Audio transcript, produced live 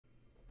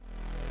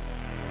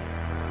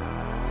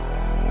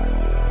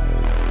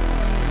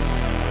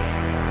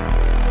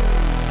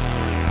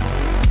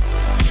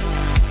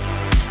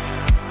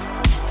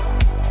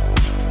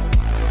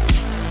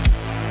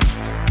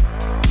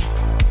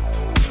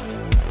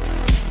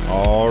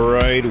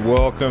right,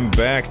 welcome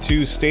back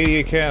to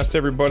Stadia Cast,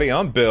 everybody.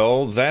 I'm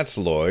Bill. That's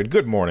Lloyd.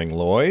 Good morning,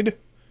 Lloyd.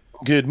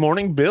 Good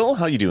morning, Bill.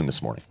 How you doing this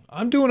morning?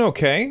 I'm doing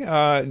okay.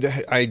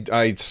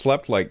 I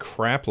slept like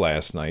crap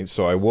last night,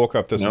 so I woke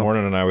up this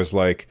morning and I was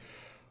like,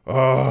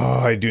 oh,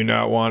 I do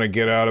not want to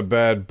get out of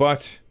bed.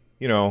 But,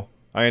 you know,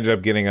 I ended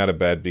up getting out of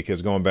bed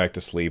because going back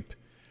to sleep,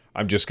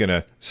 I'm just going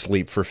to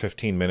sleep for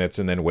 15 minutes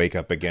and then wake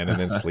up again and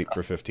then sleep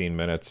for 15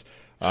 minutes.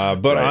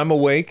 But right. I'm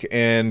awake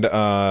and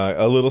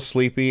a little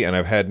sleepy, and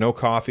I've had no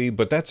coffee,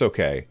 but that's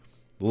okay.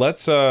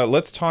 Let's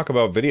talk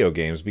about video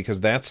games, because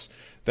that's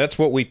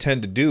what we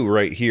tend to do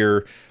right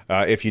here.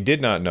 If you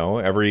did not know,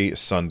 every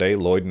Sunday,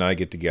 Lloyd and I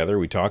get together.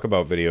 We talk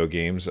about video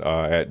games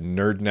at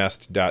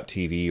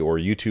nerdnest.tv or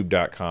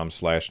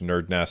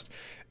youtube.com/nerdnest.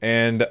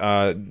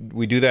 And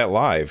we do that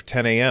live,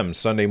 10 a.m.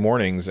 Sunday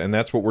mornings, and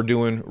that's what we're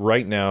doing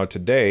right now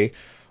today.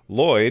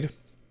 Lloyd,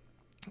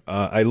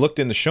 I looked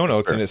in the show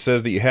notes, and it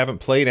says that you haven't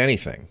played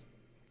anything.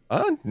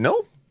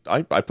 No.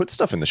 I put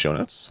stuff in the show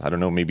notes. I don't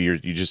know. Maybe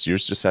yours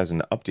just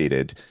hasn't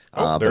updated.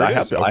 There it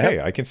is.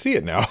 I can see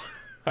it now.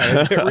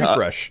 I hit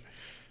refresh.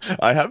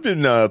 I have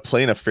been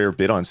playing a fair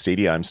bit on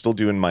Stadia. I'm still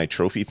doing my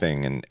trophy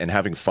thing and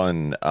having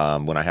fun.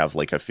 When I have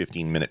like a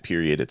 15-minute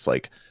period, it's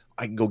like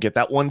I can go get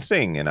that one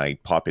thing, and I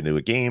pop into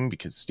a game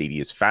because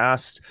Stadia is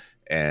fast,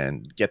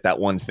 and get that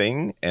one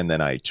thing, and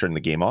then I turn the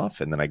game off,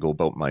 and then I go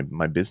about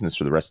my business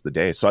for the rest of the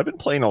day. So I've been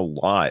playing a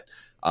lot.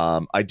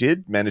 I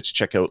did manage to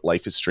check out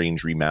Life is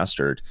Strange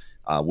Remastered,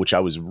 which I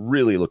was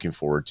really looking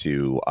forward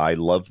to. I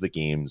loved the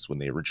games when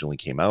they originally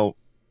came out,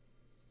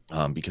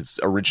 because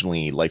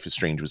originally Life is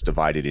Strange was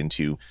divided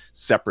into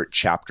separate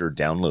chapter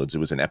downloads. It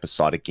was an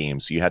episodic game,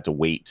 so you had to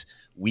wait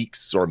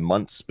weeks or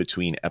months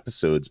between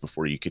episodes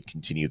before you could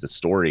continue the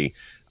story.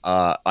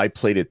 I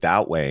played it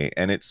that way,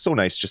 and it's so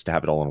nice just to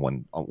have it all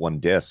on one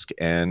disc.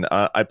 And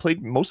I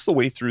played most of the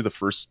way through the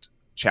first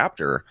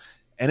chapter,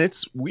 and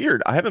it's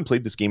weird. I haven't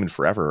played this game in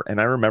forever,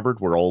 and I remembered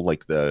where all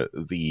like the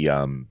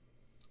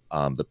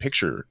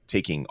picture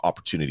taking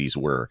opportunities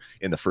were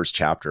in the first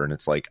chapter, and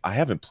it's like, I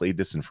haven't played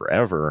this in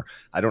forever.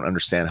 I don't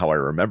understand how I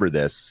remember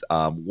this.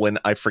 When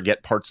I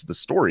forget parts of the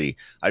story,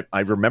 I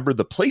remember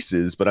the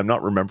places, but I'm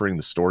not remembering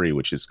the story,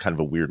 which is kind of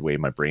a weird way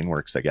my brain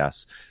works, I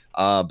guess.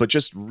 But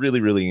just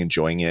really, really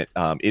enjoying it.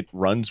 It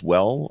runs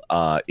well.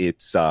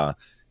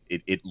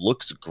 It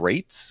looks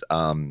great.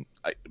 A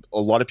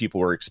lot of people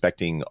were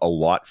expecting a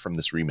lot from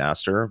this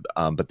remaster,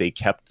 but they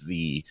kept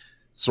the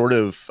sort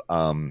of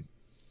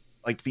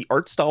like the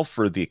art style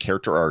for the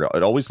character art.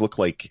 It always looked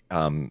like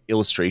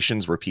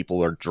illustrations where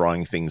people are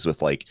drawing things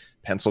with like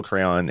pencil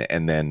crayon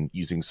and then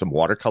using some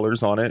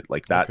watercolors on it,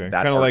 like that. Okay.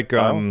 Kind of like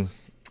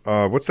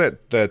what's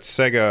that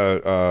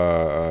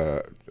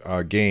Sega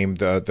game?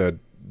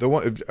 The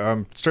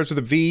one starts with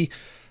a V.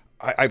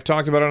 I've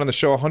talked about it on the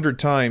show 100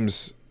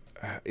 times.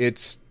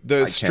 It's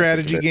the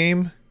strategy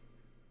game.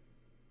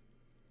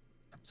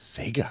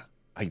 Sega.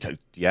 I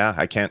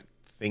can't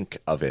think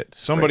of it.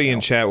 Somebody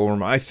in chat will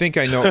remember. I think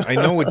I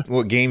know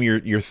what game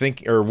you're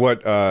thinking, or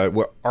what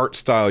art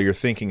style you're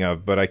thinking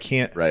of, but I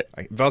can't. Right.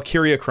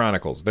 Valkyria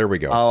Chronicles. There we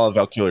go. Oh,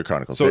 Valkyria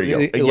Chronicles. So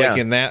there you go. Like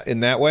in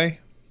that way.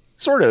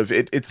 Sort of.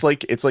 It's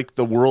like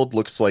the world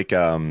looks like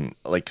it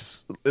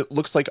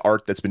looks like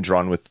art that's been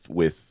drawn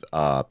with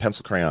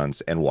pencil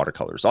crayons and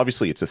watercolors.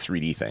 Obviously, it's a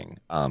 3D thing,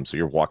 so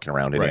you're walking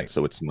around in it,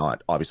 so it's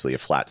not obviously a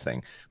flat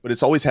thing. But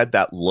it's always had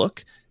that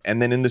look. And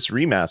then in this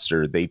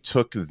remaster, they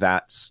took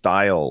that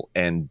style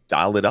and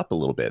dialed it up a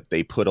little bit.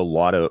 They put a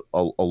lot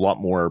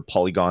more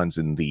polygons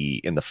in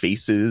the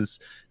faces.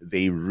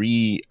 They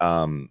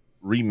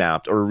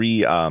remapped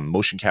or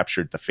motion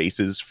captured the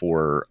faces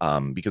for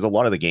because a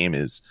lot of the game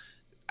is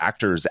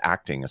actors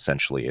acting,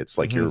 essentially. It's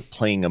like you're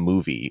playing a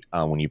movie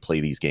when you play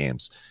these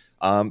games.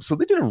 So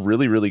they did a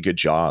really, really good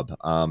job.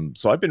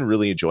 So I've been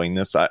really enjoying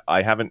this.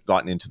 I haven't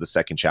gotten into the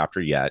second chapter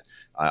yet.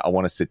 I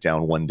want to sit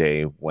down one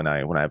day when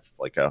I have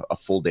like a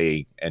full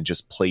day and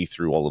just play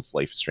through all of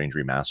Life is Strange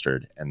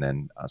Remastered, and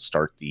then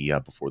start the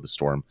Before the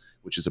Storm,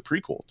 which is a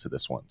prequel to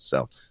this one.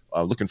 So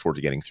looking forward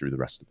to getting through the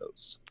rest of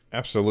those.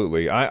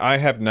 Absolutely. I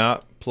have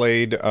not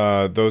played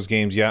those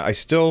games yet. I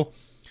started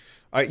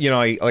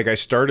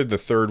the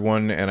third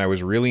one and I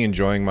was really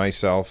enjoying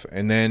myself,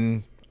 and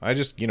then I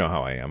just, you know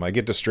how I am. I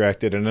get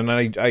distracted, and then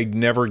I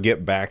never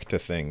get back to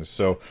things.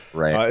 So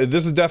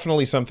this is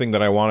definitely something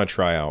that I want to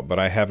try out, but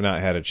I have not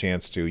had a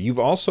chance to. You've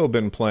also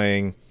been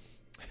playing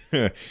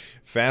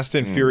Fast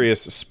and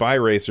Furious Spy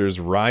Racers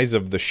Rise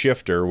of the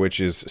Shifter,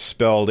 which is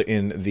spelled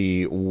in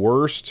the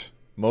worst,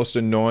 most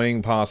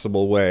annoying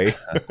possible way.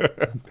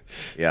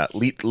 Yeah,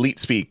 Leet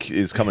Speak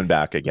is coming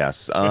back, I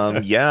guess.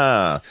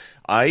 Yeah,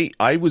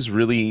 I was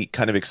really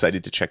kind of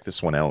excited to check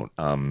this one out.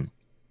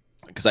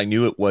 Because I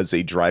knew it was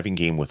a driving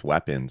game with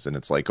weapons, and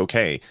it's like,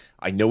 okay,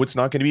 I know it's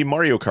not going to be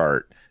Mario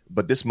Kart,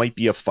 but this might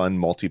be a fun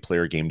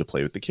multiplayer game to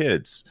play with the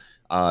kids.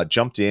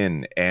 Jumped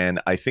in,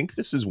 and I think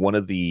this is one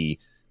of the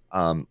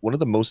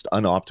most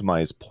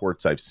unoptimized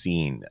ports I've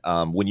seen.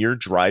 When you're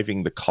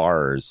driving the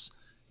cars,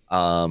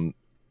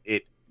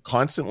 it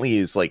constantly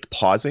is like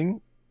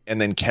pausing and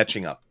then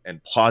catching up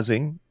and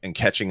pausing and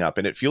catching up.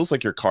 And it feels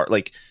like your car,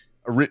 like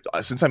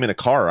since I'm in a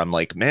car, I'm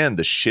like, man,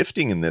 the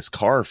shifting in this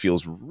car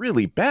feels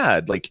really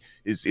bad. Like,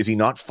 is he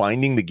not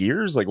finding the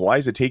gears? Like, why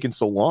is it taking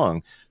so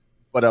long?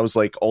 But I was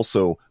like,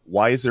 also,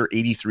 why is there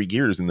 83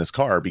 gears in this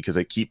car? Because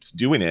it keeps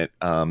doing it.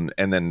 And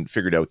then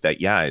figured out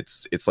that, yeah,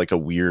 it's like a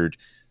weird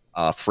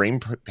frame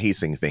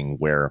pacing thing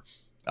where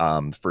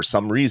for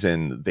some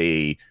reason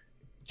they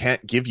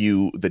can't give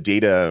you the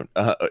data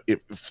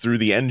through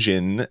the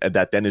engine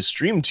that then is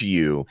streamed to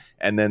you.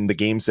 And then the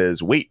game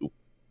says, wait,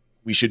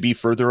 we should be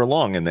further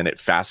along. And then it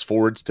fast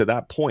forwards to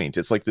that point.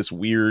 It's like this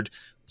weird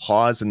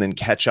pause and then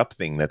catch up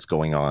thing that's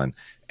going on.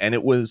 And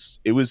it was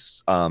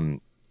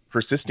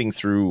persisting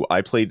through.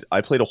 I played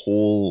a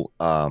whole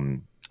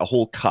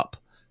cup.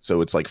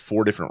 So it's like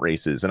 4 different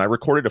races, and I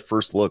recorded a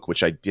first look,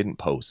 which I didn't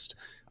post.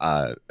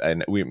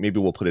 And maybe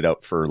we'll put it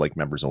out for like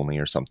members only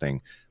or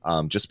something.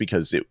 Just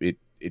because it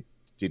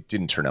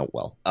didn't turn out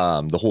well.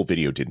 The whole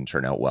video didn't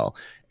turn out well.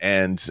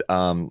 And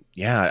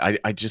yeah,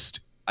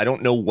 I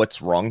don't know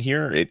what's wrong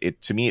here.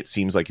 It to me, it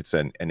seems like it's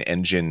an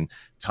engine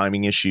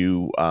timing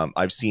issue.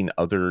 I've seen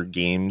other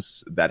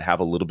games that have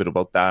a little bit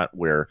about that,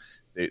 where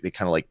they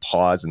kind of like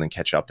pause and then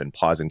catch up and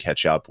pause and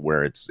catch up,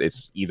 where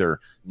it's either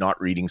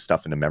not reading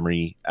stuff into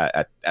memory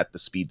at the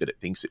speed that it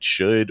thinks it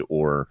should,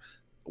 or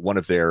one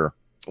of their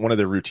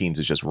routines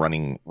is just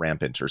running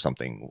rampant or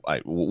something.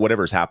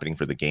 Whatever's happening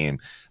for the game.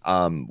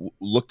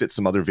 Looked at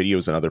some other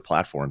videos on other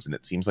platforms, and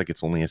it seems like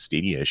it's only a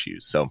Stadia issue.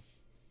 So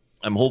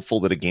I'm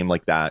hopeful that a game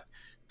like that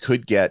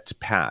could get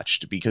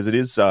patched, because it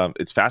is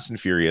it's Fast and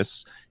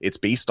Furious. It's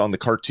based on the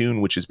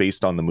cartoon, which is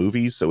based on the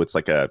movies, so it's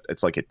like a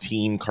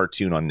teen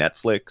cartoon on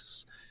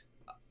Netflix.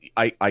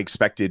 I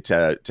expected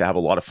to have a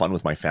lot of fun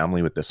with my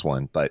family with this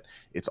one, but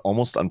it's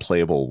almost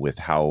unplayable with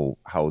how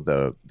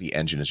the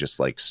engine is just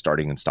like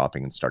starting and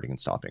stopping and starting and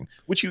stopping,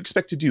 which you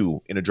expect to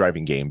do in a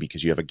driving game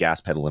because you have a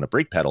gas pedal and a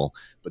brake pedal,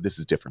 but this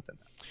is different than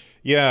that.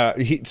 Yeah,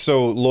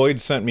 so Lloyd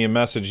sent me a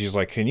message. He's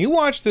like, "Can you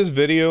watch this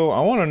video?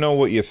 I want to know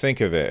what you think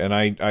of it." And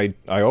I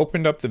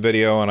opened up the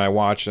video and I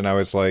watched, and I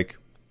was like,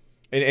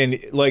 and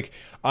like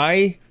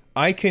I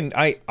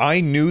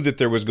knew that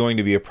there was going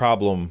to be a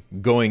problem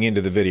going into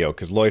the video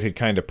because Lloyd had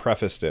kind of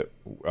prefaced it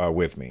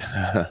with me.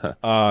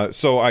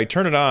 So I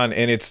turn it on,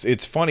 and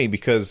it's funny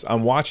because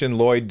I'm watching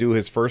Lloyd do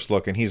his first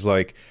look, and he's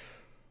like,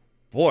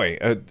 "Boy,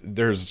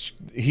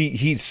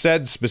 he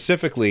said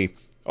specifically,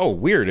 oh,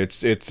 weird,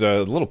 it's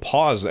a little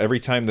pause every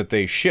time that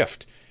they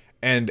shift."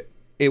 And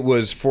it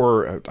was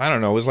for, I don't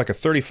know, it was like a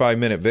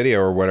 35-minute video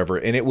or whatever,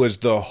 and it was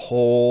the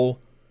whole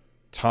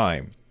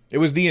time. It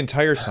was the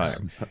entire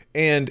time.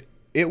 And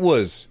it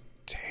was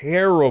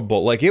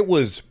terrible. Like, it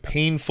was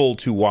painful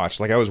to watch.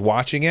 Like, I was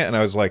watching it and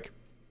I was like,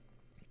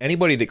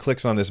 anybody that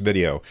clicks on this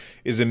video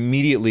is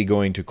immediately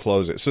going to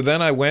close it. So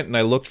then I went and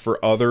I looked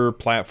for other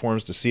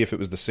platforms to see if it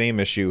was the same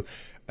issue.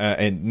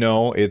 And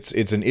no, it's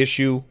an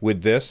issue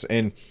with this.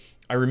 And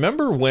I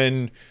remember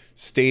when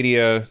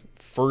Stadia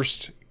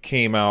first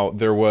came out,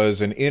 there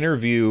was an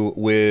interview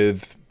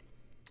with,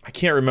 I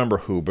can't remember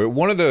who, but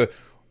one of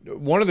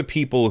the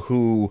people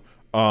who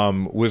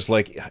was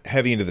like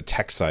heavy into the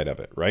tech side of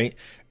it, right?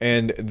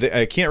 And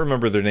I can't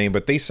remember their name,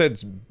 but they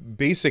said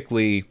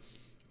basically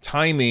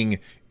timing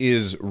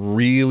is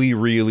really,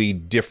 really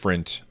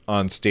different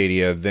on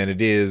Stadia than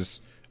it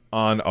is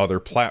on other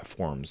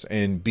platforms.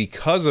 And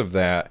because of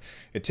that,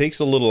 it takes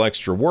a little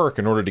extra work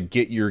in order to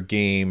get your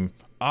game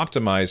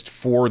optimized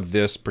for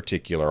this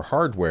particular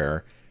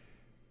hardware.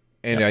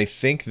 And yep. I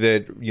think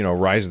that,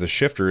 Rise of the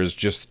Shifter is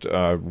just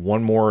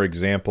one more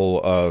example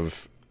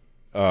of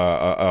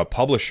a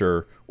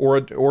publisher or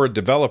a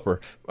developer.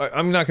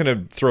 I'm not going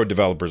to throw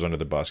developers under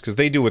the bus because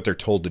they do what they're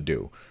told to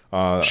do.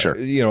 Sure.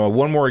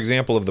 One more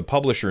example of the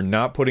publisher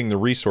not putting the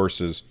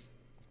resources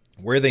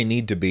where they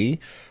need to be.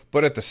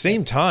 But at the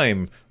same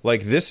time,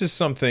 like, this is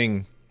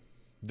something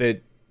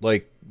that,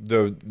 like,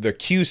 the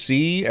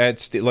QC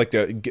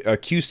a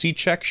QC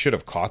check should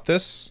have caught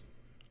this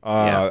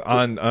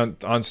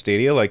on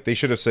Stadia. Like, they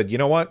should have said, you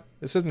know what,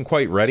 this isn't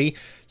quite ready.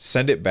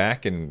 Send it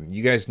back, and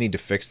you guys need to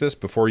fix this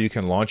before you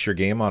can launch your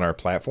game on our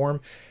platform.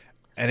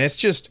 And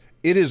it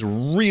is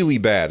really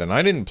bad. And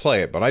I didn't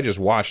play it, but I just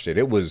watched it.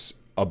 It was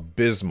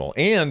abysmal.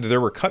 And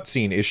there were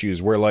cutscene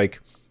issues where, like,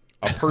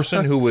 a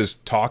person who was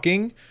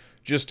talking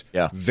just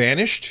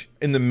vanished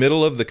in the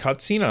middle of the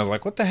cutscene. I was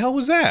like, what the hell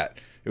was that?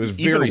 It was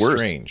very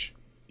strange.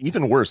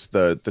 Even worse,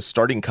 the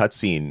starting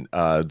cutscene,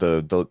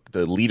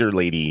 the leader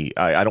lady.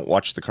 I don't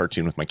watch the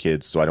cartoon with my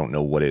kids, so I don't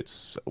know what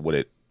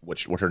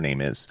her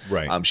name is.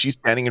 Right. She's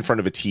standing in front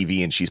of a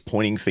TV and she's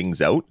pointing things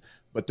out,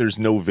 but there's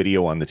no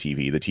video on the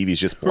TV. The TV is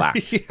just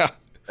black. Yeah.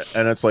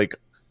 And it's like,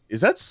 is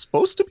that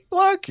supposed to be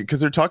black? Because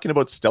they're talking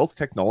about stealth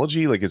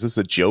technology. Like, is this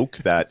a joke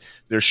that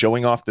they're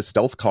showing off the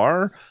stealth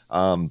car?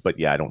 But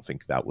yeah, I don't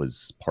think that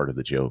was part of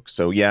the joke.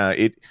 So yeah,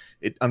 it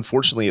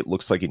unfortunately, it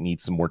looks like it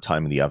needs some more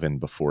time in the oven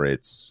before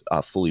it's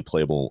fully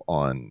playable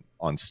on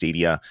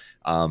Stadia.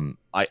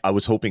 I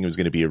was hoping it was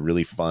going to be a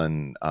really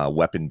fun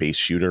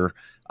weapon-based shooter.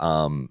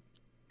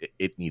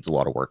 it needs a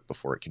lot of work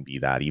before it can be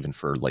that, even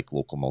for like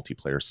local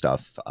multiplayer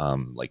stuff.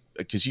 Like,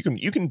 because you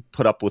can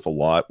put up with a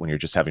lot when you're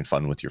just having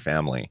fun with your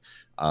family.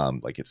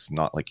 Like, it's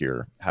not like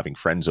you're having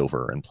friends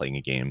over and playing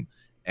a game.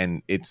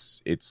 And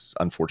it's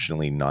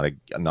unfortunately not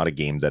a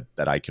game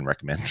that I can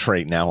recommend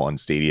right now on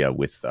Stadia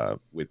with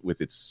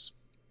its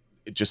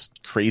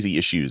just crazy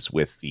issues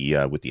with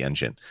the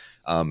engine.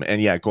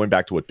 And yeah, going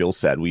back to what Bill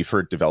said, we've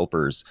heard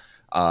developers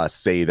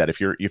say that if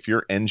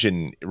your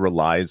engine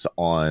relies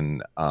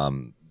on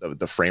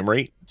the frame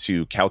rate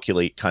to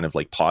calculate kind of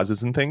like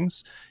pauses and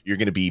things, you're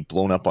going to be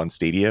blown up on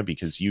Stadia,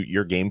 because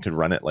your game could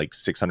run at like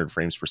 600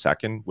 frames per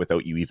second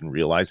without you even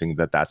realizing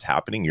that that's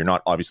happening. You're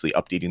not obviously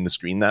updating the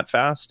screen that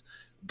fast,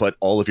 but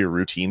all of your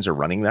routines are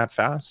running that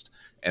fast,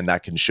 and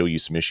that can show you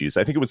some issues.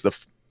 I think it was the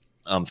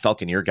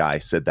Falconeer guy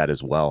said that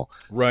as well.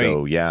 Right.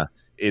 So yeah,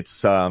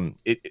 it's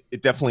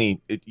it definitely,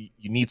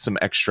 you need some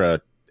extra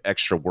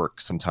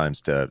work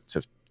sometimes to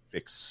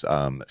fix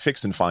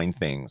and find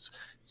things.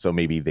 So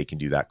maybe they can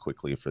do that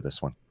quickly for this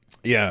one.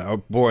 Yeah.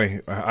 Oh boy,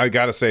 I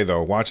gotta say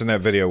though, watching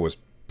that video was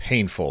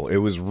painful. It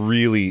was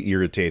really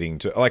irritating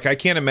to, like, I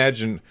can't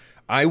imagine.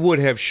 I would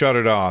have shut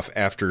it off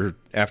after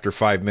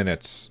 5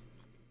 minutes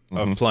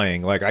of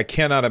playing. Like, I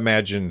cannot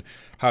imagine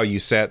how you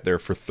sat there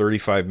for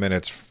 35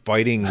 minutes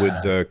fighting with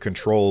the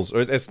controls.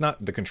 Or it's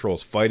not the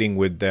controls, fighting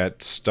with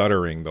that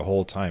stuttering the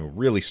whole time.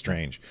 Really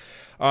strange.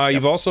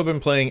 You've also been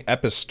playing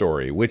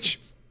Epistory,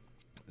 which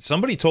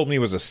somebody told me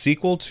was a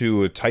sequel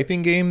to a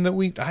typing game that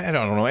I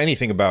don't know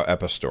anything about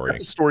Epistory.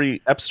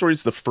 Epistory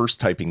is the first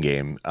typing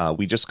game.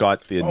 We just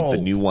got the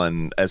new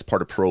one as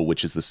part of Pro,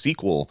 which is the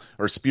sequel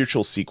or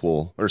spiritual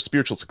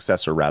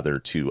successor rather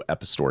to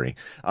Epistory.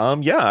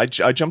 Yeah,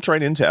 I jumped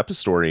right into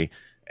Epistory,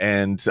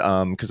 and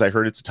because I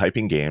heard it's a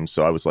typing game,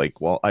 so I was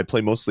like, well, I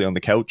play mostly on the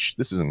couch.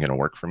 This isn't going to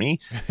work for me.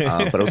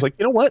 But I was like,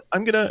 you know what?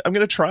 I'm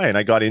gonna try, and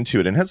I got into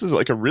it. And it has this,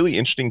 like, a really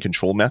interesting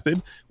control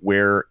method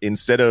where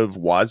instead of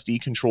WASD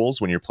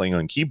controls when you're playing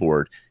on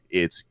keyboard,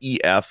 it's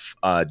EF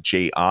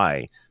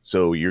JI.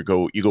 So you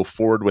go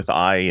forward with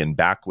I and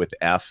back with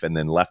F, and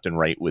then left and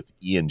right with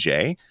E and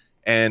J.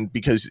 And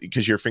because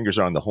your fingers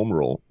are on the home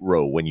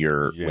row when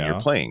you're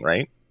playing,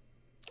 right?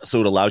 So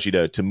it allows you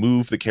to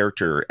move the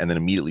character and then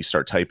immediately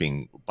start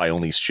typing by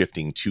only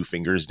shifting 2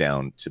 fingers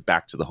down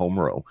back to the home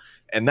row.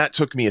 And that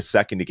took me a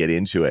second to get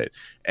into it.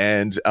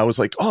 And I was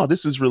like, oh,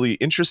 this is really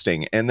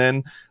interesting. And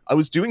then I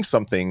was doing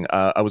something.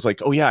 I was like,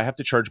 oh yeah, I have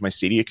to charge my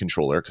Stadia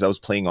controller because I was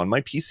playing on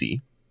my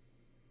PC.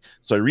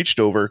 So I reached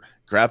over,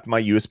 grabbed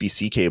my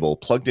USB-C cable,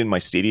 plugged in my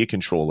Stadia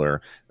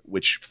controller,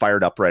 which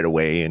fired up right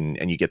away.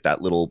 And you get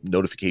that little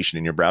notification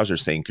in your browser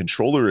saying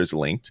controller is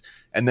linked.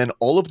 And then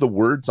all of the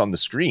words on the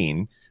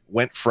screen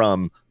went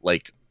from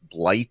like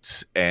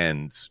blight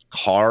and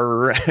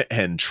car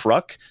and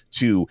truck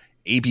to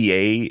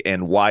ABA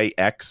and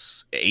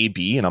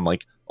YXAB. And I'm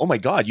like, oh my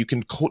God, you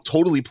can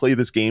totally play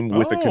this game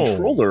with a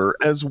controller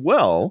as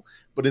well.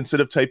 But instead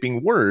of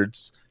typing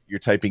words, you're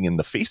typing in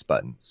the face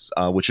buttons,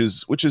 which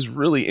is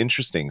really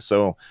interesting.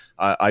 So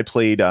I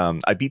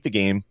beat the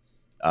game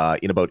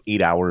in about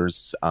 8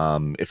 hours.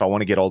 If I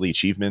want to get all the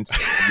achievements,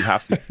 you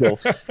have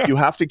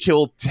to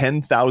kill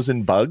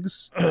 10,000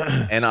 bugs,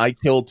 and I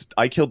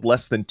killed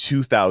less than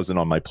 2,000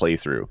 on my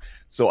playthrough.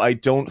 So I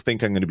don't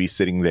think I'm going to be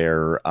sitting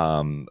there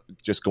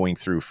just going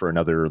through for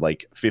another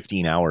like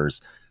 15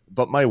 hours.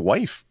 But my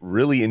wife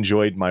really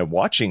enjoyed my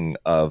watching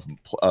of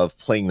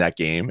playing that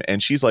game,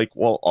 and she's like,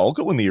 well, I'll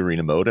go in the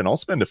arena mode and I'll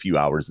spend a few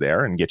hours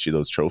there and get you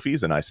those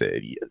trophies. And I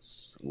said,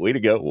 yes, way to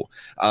go.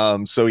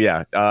 So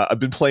yeah, I've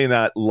been playing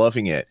that,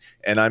 loving it,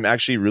 and I'm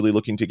actually really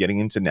looking to getting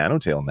into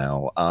Nanotale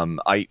now.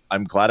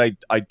 I'm glad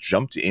I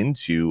jumped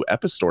into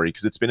Epistory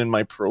because it's been in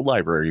my Pro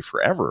library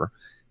forever,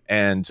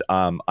 and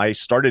I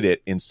started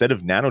it instead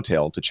of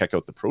Nanotale to check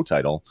out the Pro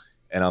title,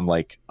 and I'm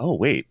like, oh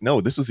wait,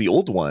 no, this was the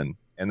old one.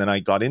 And then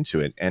I got into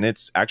it, and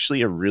it's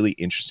actually a really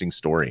interesting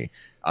story.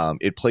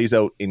 It plays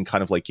out in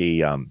kind of like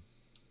a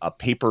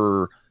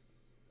paper,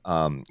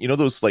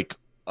 those like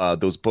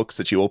those books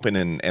that you open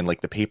and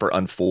like the paper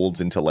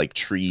unfolds into like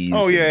trees.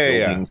 Oh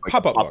yeah. Like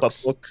Pop-up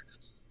book.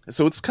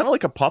 So it's kind of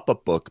like a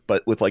pop-up book,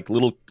 but with like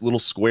little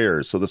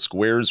squares. So the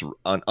squares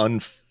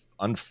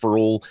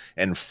unfurl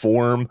and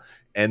form,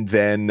 and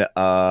then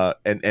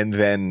and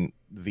then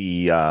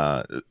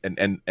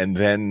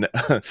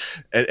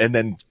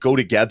go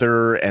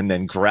together, and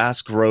then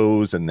grass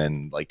grows, and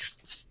then like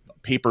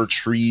paper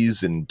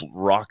trees and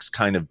rocks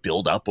kind of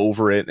build up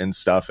over it and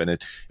stuff. And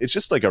it's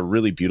just like a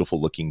really beautiful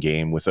looking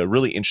game with a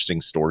really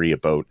interesting story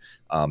about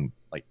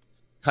like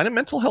kind of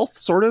mental health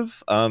sort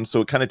of.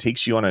 So it kind of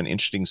takes you on an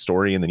interesting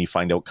story, and then you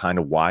find out kind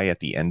of why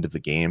at the end of the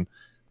game.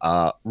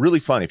 Really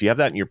fun. If you have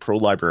that in your Pro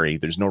library,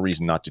 there's no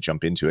reason not to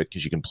jump into it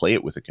because you can play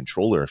it with a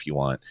controller if you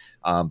want.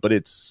 But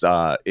it's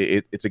a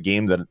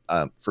game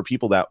that for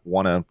people that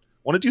want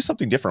to do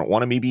something different,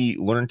 want to maybe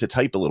learn to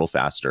type a little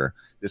faster,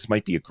 this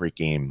might be a great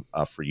game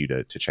for you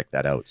to check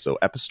that out. So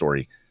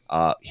Epistory,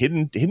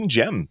 hidden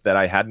gem that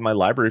I had in my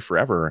library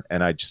forever,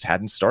 and I just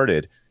hadn't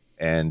started,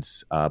 and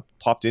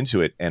popped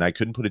into it, and I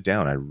couldn't put it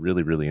down. I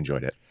really, really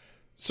enjoyed it.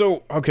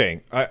 So,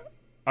 okay,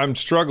 I'm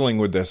struggling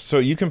with this. So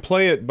you can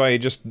play it by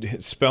just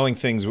spelling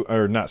things,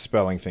 or not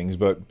spelling things,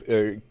 but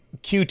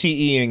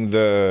QTEing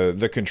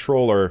the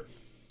controller.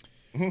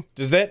 Mm-hmm.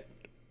 Does that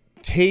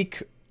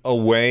take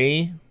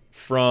away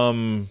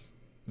from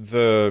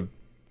the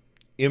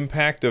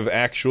impact of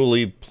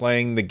actually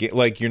playing the game?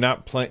 Like, you're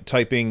not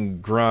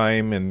typing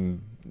grime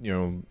and, you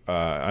know,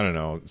 I don't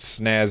know,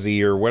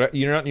 snazzy or what.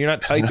 You're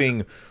not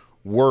typing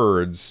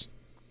words.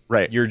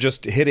 Right. You're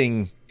just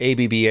hitting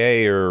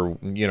ABBA or,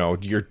 you know,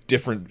 your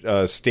different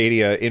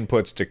Stadia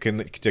inputs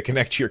to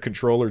connect your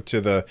controller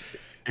to the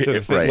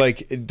thing. Right.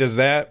 Like, does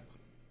that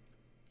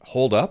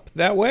hold up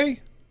that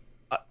way?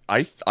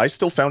 I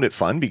still found it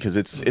fun because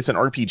it's an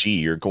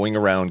RPG. You're going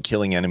around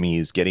killing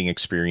enemies, getting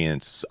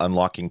experience,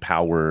 unlocking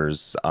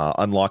powers,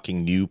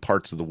 unlocking new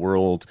parts of the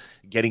world,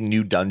 getting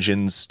new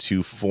dungeons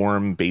to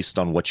form based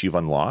on what you've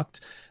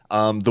unlocked.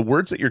 The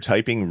words that you're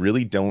typing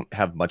really don't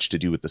have much to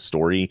do with the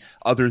story,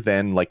 other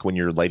than like when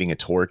you're lighting a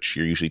torch,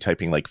 you're usually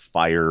typing like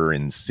fire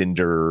and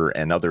cinder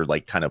and other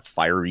like kind of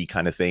fiery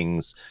kind of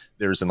things.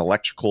 There's an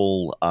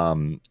electrical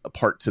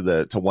part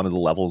to one of the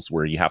levels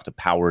where you have to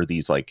power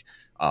these like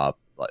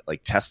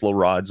Tesla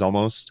rods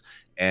almost,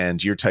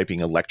 and you're typing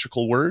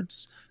electrical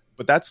words.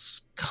 But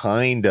that's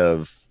kind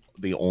of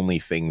the only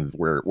thing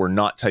where we're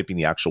not typing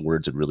the actual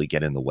words that really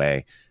get in the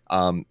way.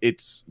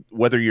 It's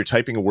whether you're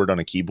typing a word on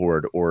a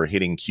keyboard or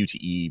hitting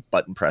QTE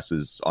button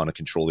presses on a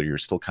controller, you're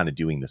still kind of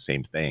doing the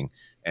same thing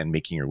and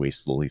making your way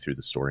slowly through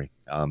the story.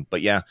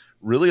 But yeah,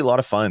 really a lot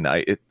of fun.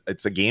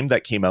 It's a game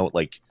that came out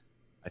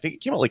I think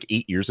it came out like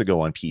 8 years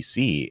ago on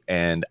PC,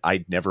 and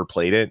I'd never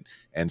played it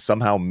and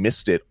somehow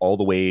missed it all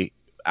the way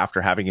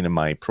after having it in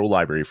my pro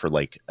library for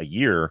like a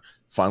year,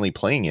 finally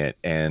playing it.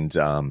 And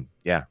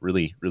yeah,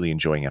 really, really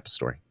enjoying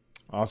Epistory.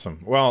 Awesome.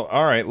 Well,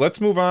 all right,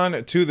 let's move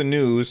on to the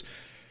news.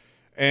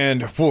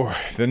 And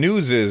the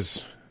news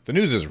is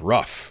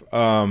rough.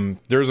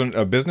 There's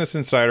a Business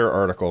Insider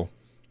article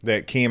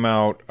that came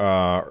out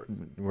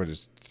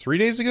 3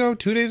 days ago,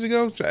 2 days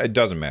ago. It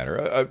doesn't matter.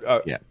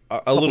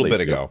 A little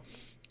bit ago.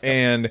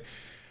 And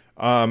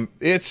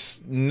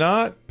it's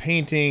not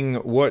painting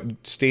what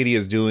Stadia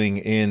is doing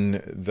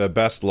in the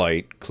best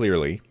light,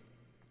 clearly.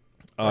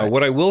 Right.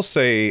 What I will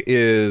say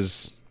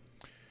is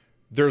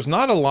there's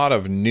not a lot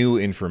of new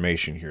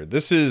information here.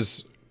 This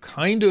is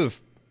kind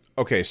of...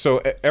 Okay, so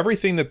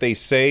everything that they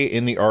say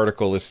in the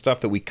article is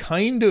stuff that we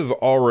kind of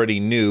already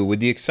knew,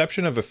 with the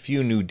exception of a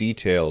few new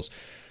details.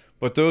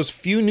 But those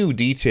few new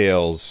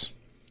details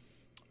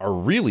are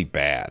really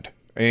bad.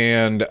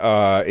 And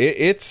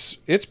it's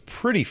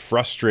pretty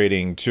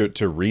frustrating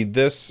to read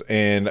this.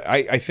 And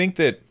I think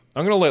that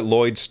I'm going to let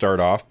Lloyd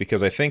start off,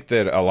 because I think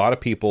that a lot of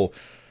people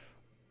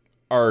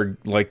are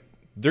like,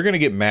 they're going to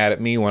get mad at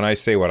me when I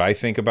say what I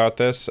think about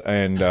this.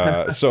 And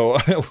so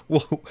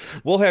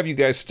we'll have you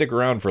guys stick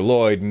around for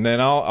Lloyd, and then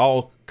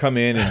I'll come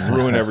in and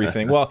ruin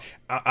everything. Well,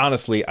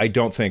 honestly, I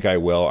don't think I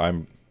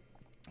will.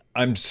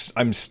 I'm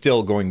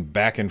still going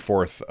back and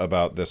forth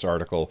about this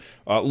article.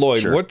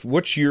 Lloyd, sure.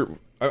 What's your...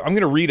 I'm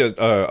going to read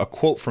a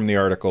quote from the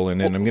article,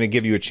 and then I'm going to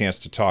give you a chance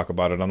to talk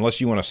about it,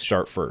 unless you want to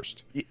start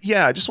first.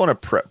 Yeah, I just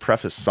want to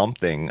preface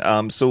something.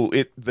 So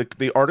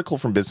the article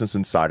from Business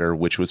Insider,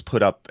 which was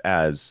put up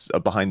as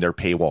behind their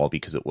paywall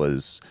because it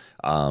was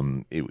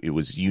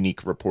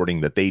unique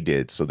reporting that they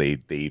did, so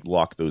they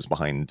locked those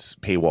behind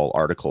paywall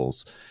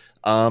articles.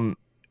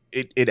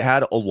 It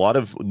had a lot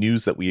of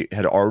news that we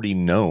had already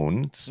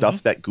known,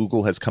 stuff that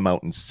Google has come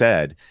out and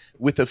said,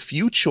 with a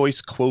few choice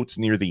quotes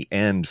near the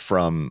end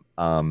from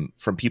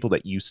people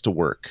that used to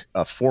work,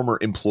 former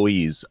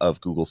employees of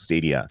Google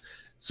Stadia.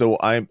 So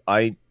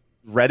I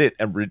read it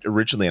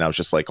originally, and I was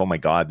just like, oh my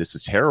God, this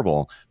is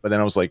terrible. But then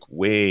I was like,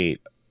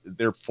 wait,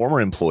 they're former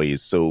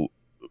employees. So,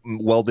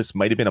 well, this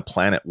might have been a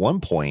plan at one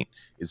point.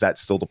 Is that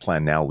still the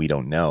plan now? We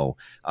don't know.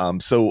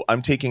 So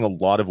I'm taking a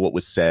lot of what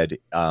was said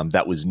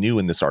that was new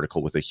in this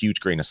article with a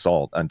huge grain of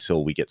salt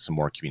until we get some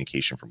more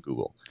communication from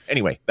Google.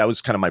 Anyway, that was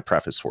kind of my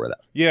preface for that.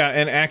 Yeah,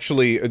 and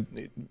actually,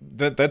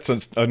 that's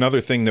another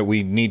thing that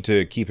we need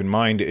to keep in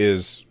mind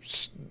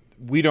is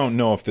we don't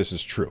know if this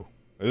is true.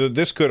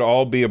 This could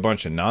all be a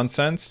bunch of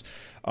nonsense.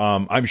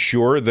 I'm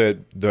sure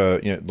that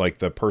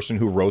the person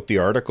who wrote the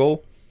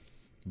article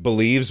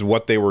believes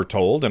what they were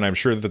told, and I'm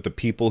sure that the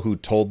people who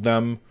told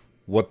them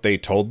what they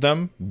told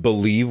them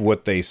believe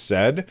what they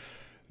said.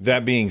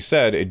 That being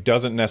said, it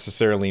doesn't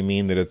necessarily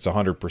mean that it's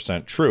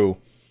 100% true,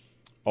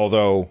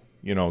 although,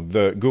 you know,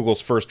 the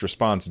Google's first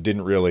response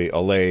didn't really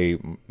allay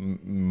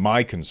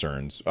my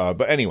concerns.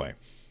 But anyway,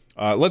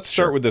 let's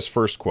start with this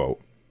first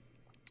quote.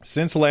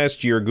 Since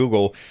last year,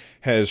 Google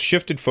has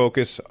shifted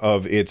focus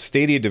of its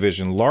Stadia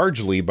division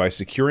largely by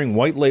securing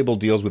white label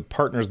deals with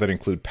partners that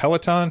include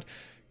Peloton,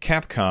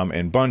 Capcom,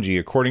 and Bungie,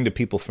 according to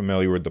people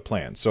familiar with the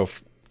plan. So,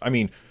 I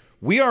mean,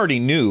 we already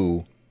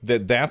knew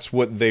that that's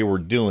what they were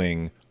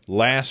doing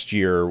last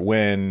year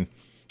when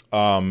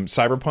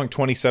Cyberpunk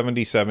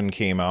 2077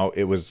 came out.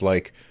 It was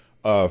like,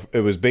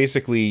 it was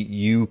basically,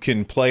 you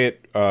can play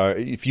it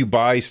if you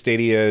buy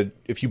Stadia.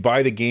 If you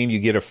buy the game, you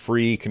get a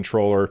free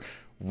controller.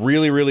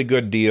 Really, really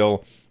good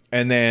deal.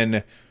 And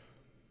then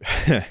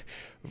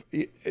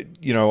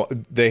you know,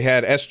 they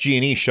had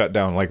SG&E shut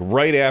down like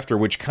right after,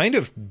 which kind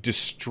of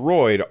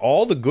destroyed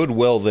all the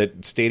goodwill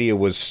that Stadia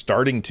was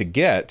starting to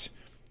get.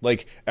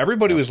 Like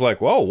everybody was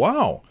like, "Whoa,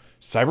 wow,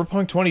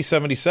 Cyberpunk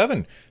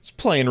 2077 is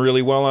playing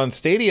really well on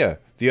Stadia.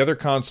 The other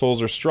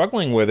consoles are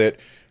struggling with it.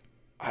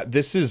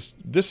 This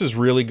is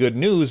really good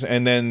news."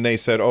 And then they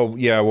said, "Oh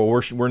yeah, well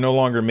we're no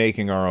longer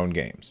making our own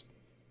games."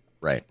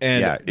 Right.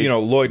 And yeah, you know,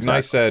 Lloyd exactly. and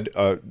I said,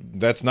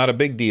 "That's not a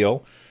big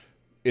deal.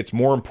 It's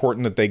more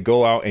important that they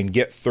go out and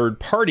get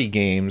third-party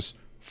games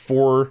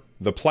for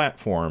the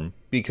platform,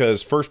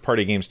 because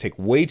first-party games take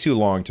way too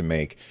long to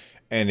make,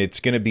 and it's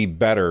going to be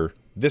better."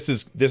 This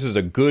is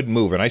a good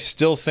move, and I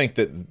still think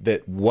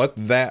that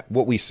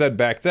what we said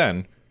back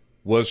then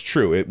was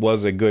true. It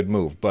was a good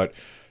move. But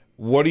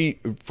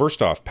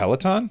first off,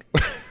 Peloton?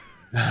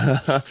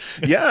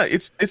 Yeah,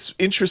 it's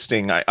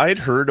interesting. I had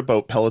heard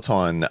about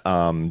Peloton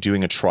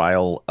doing a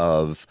trial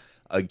of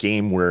a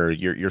game where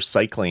you're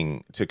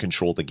cycling to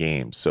control the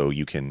game, so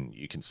you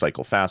can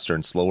cycle faster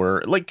and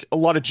slower. Like a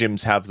lot of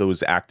gyms have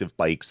those active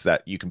bikes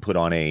that you can put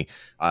on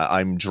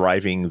I'm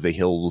driving the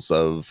hills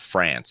of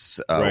France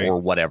Right.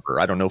 or whatever.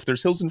 I don't know if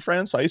there's hills in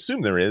France. I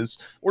assume there is,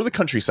 or the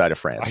countryside of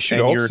France. I should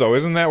hope so.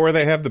 Isn't that where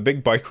they have the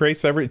big bike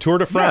race every Tour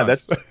de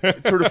France? Yeah,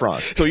 that's Tour de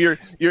France. So you're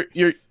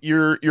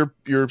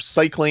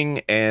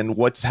cycling, and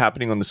what's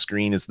happening on the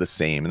screen is the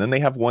same. And then they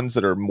have ones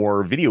that are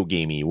more video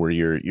gamey, where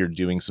you're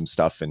doing some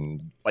stuff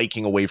and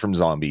biking away from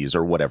zombies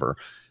or whatever.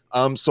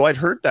 So I'd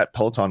heard that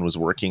Peloton was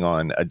working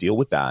on a deal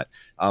with that.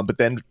 But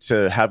then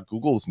to have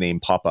Google's name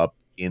pop up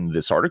in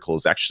this article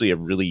is actually a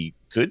really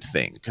good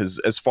thing, because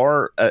as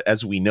far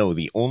as we know,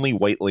 the only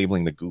white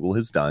labeling that Google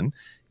has done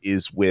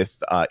is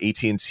with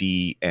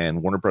AT&T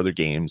and Warner Brother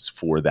Games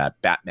for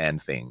that Batman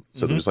thing.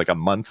 So there was like a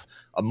month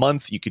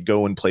you could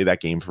go and play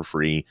that game for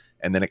free,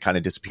 and then it kind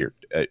of disappeared.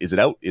 Is it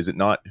out? Is it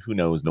not? Who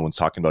knows? No one's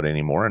talking about it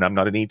anymore, and I'm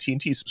not an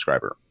AT&T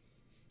subscriber.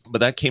 But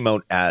that came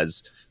out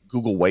as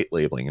Google white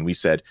labeling, and we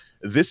said,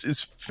 this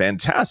is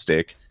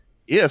fantastic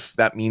if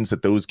that means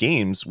that those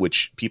games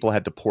which people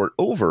had to port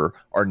over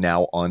are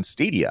now on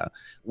Stadia.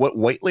 What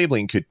white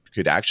labeling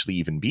could actually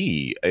even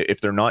be,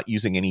 if they're not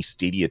using any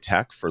Stadia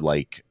tech for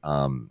like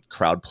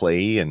crowd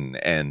play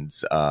and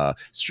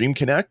Stream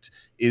Connect,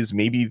 is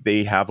maybe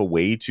they have a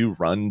way to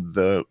run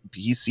the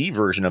PC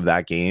version of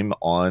that game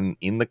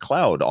in the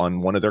cloud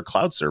on one of their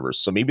cloud servers.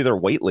 So maybe their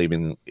white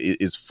labeling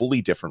is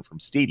fully different from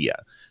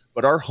Stadia.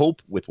 But our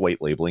hope with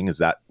white labeling is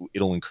that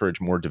it'll encourage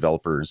more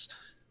developers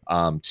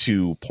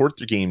to port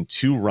their game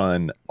to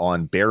run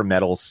on bare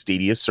metal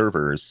Stadia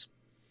servers,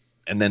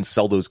 and then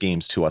sell those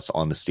games to us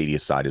on the Stadia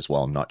side as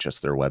well, not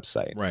just their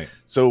website. Right.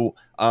 So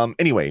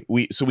anyway,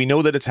 we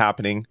know that it's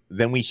happening.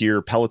 Then we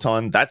hear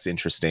Peloton. That's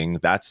interesting.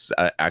 That's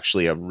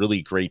actually a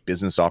really great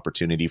business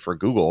opportunity for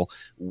Google.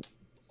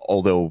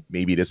 Although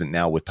maybe it isn't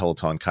now, with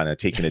Peloton kind of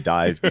taking a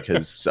dive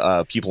because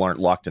people aren't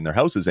locked in their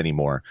houses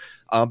anymore.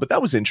 But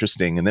that was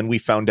interesting. And then we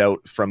found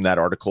out from that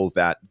article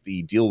that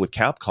the deal with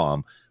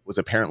Capcom was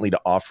apparently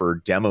to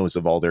offer demos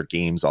of all their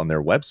games on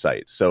their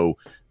website. So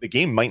the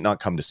game might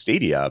not come to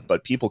Stadia,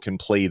 but people can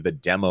play the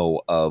demo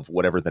of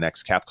whatever the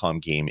next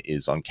Capcom game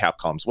is on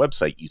Capcom's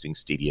website using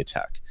Stadia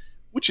tech,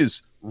 which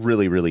is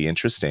really, really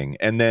interesting.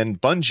 And then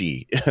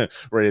Bungie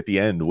right at the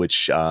end,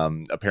 which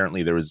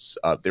apparently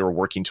they were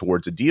working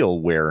towards a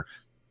deal where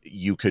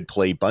you could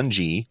play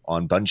Bungie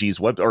on Bungie's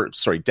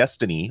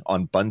Destiny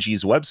on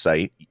Bungie's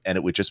website, and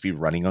it would just be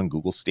running on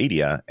Google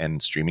Stadia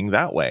and streaming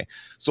that way.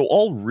 So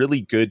all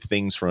really good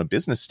things from a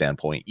business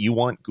standpoint. You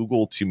want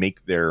Google to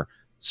make their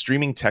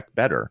streaming tech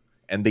better,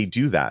 and they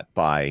do that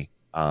by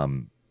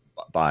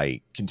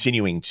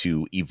continuing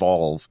to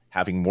evolve,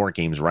 having more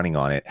games running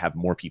on it, have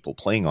more people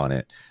playing on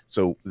it.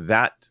 So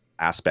that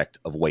aspect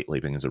of white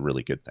labeling is a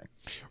really good thing.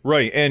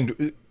 Right.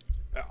 And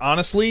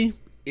honestly,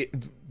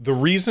 the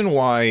reason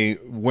why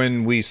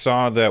when we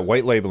saw that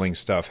white labeling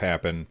stuff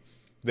happen,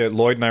 that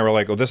Lloyd and I were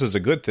like, oh, this is a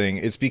good thing,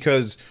 is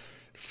because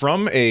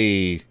from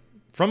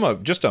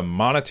just a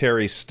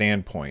monetary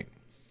standpoint,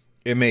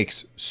 it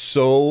makes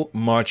so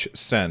much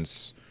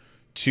sense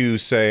to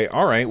say,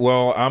 all right,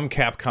 well, I'm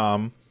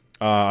Capcom.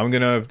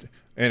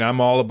 And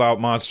I'm all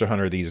about Monster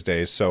Hunter these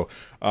days. So,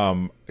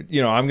 I'm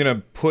going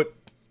to put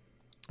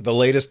the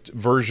latest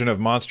version of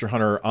Monster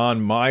Hunter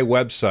on my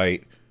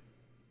website.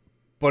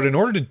 But in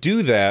order to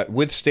do that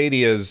with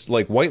Stadia's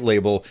like white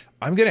label,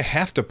 I'm going to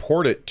have to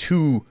port it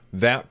to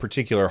that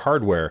particular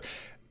hardware.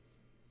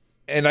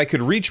 And I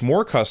could reach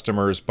more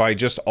customers by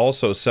just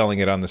also selling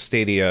it on the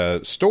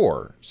Stadia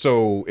store.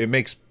 So it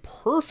makes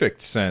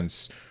perfect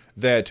sense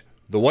that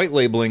the white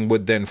labeling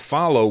would then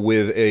follow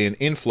with an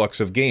influx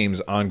of games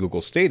on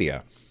Google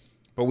Stadia.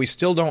 But we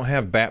still don't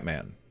have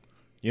Batman.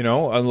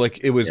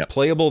 Like it was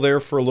playable there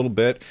for a little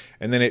bit,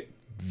 and then it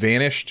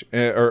vanished,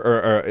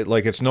 or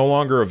like it's no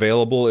longer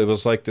available. It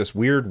was like this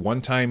weird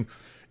one-time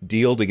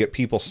deal to get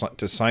people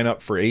to sign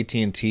up for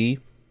AT&T.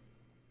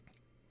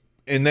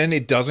 And then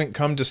it doesn't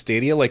come to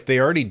Stadia. Like they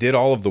already did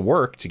all of the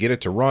work to get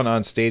it to run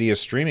on Stadia's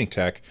streaming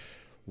tech.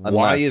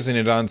 Why isn't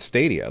it on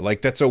Stadia?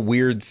 Like that's a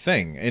weird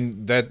thing.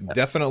 And that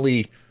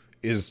definitely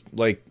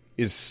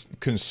is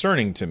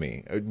concerning to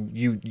me.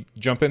 You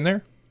jump in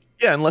there?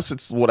 Yeah, unless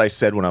it's what I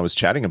said when I was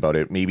chatting about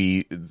it.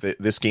 Maybe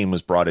this game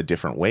was brought a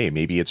different way.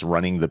 Maybe it's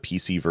running the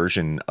PC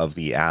version of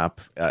the app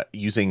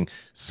using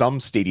some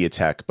Stadia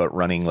tech, but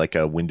running like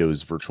a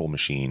Windows virtual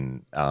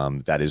machine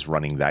that is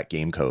running that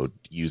game code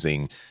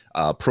using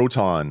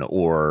Proton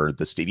or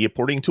the Stadia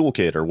porting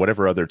toolkit or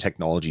whatever other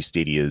technology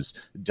Stadia's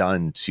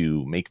done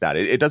to make that.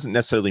 It doesn't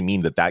necessarily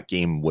mean that that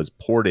game was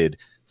ported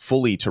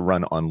fully to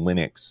run on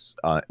Linux,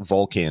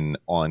 Vulkan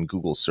on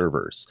Google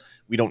servers.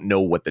 We don't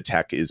know what the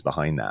tech is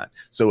behind that.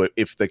 So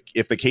if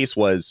the case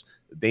was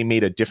they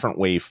made a different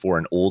way for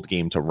an old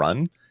game to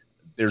run,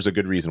 there's a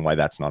good reason why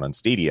that's not on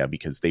Stadia,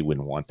 because they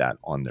wouldn't want that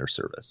on their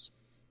service.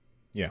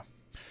 Yeah.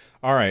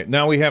 All right.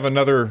 Now we have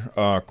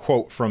another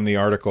quote from the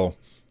article.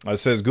 It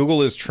says,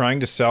 Google is trying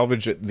to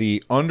salvage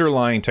the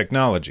underlying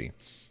technology.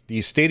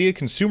 The Stadia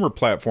consumer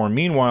platform,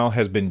 meanwhile,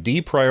 has been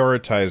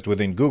deprioritized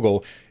within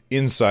Google,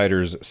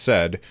 insiders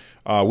said,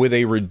 with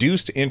a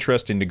reduced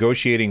interest in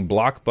negotiating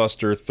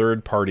blockbuster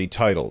third-party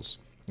titles.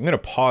 I'm going to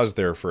pause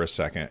there for a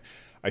second.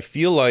 I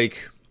feel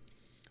like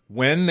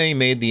when they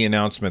made the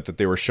announcement that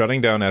they were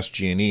shutting down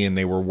SG&E and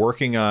they were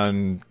working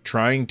on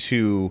trying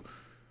to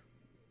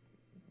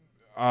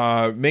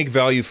make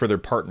value for their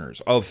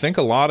partners, I think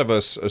a lot of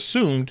us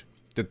assumed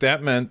that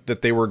that meant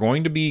that they were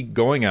going to be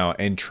going out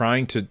and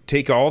trying to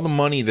take all the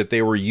money that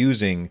they were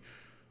using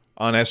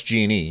on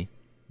SG&E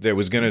that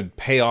was going to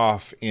pay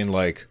off in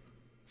like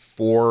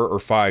 4 or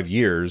 5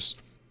 years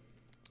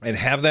and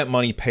have that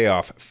money pay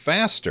off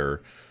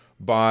faster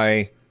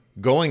by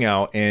going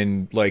out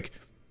and like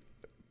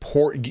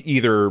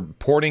either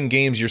porting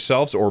games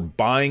yourselves or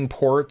buying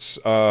ports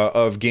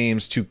of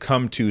games to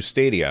come to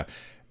Stadia.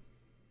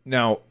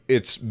 Now,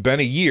 it's been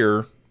a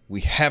year.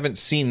 We haven't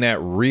seen that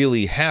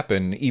really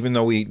happen, even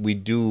though we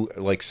do,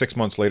 like 6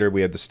 months later,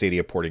 we had the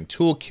Stadia porting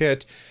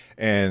toolkit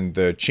and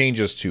the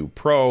changes to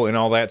Pro and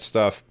all that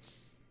stuff.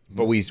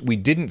 But we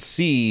didn't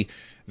see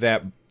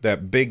that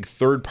big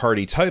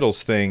third-party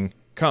titles thing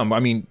come.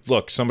 I mean,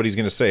 look, somebody's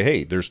going to say,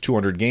 hey, there's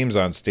 200 games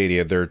on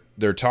Stadia.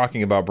 They're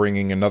talking about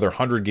bringing another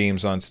 100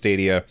 games on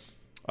Stadia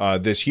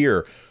this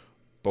year.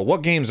 But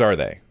what games are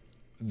they?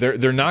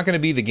 They're not going to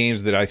be the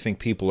games that I think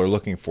people are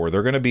looking for.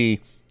 They're going to be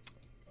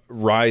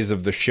Rise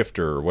of the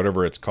Shifter or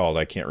whatever it's called.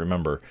 I can't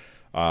remember.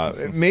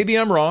 Maybe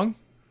I'm wrong,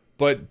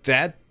 but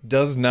that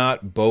does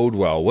not bode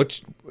well.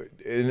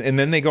 And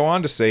then they go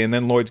on to say, and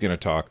then Lloyd's going to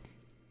talk,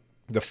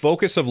 the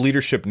focus of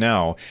leadership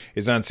now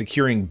is on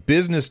securing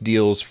business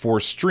deals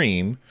for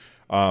Stream,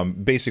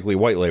 basically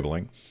white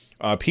labeling.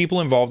 People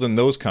involved in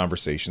those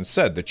conversations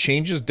said the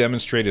changes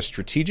demonstrate a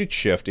strategic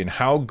shift in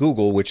how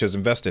Google, which has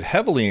invested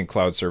heavily in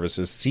cloud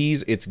services,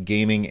 sees its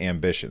gaming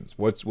ambitions.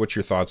 What's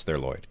your thoughts there,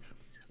 Lloyd?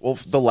 Well,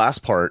 the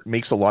last part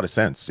makes a lot of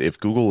sense. If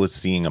Google is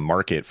seeing a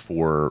market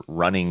for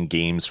running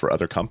games for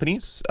other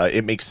companies,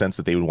 it makes sense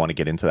that they would want to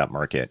get into that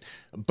market.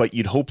 But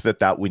you'd hope that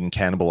that wouldn't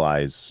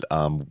cannibalize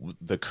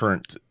the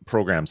current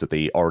programs that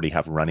they already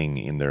have running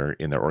in their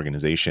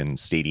organization,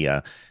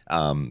 Stadia.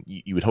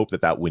 You would hope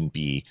that that wouldn't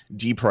be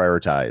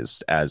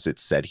deprioritized, as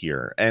it's said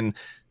here. And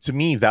to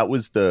me, that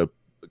was the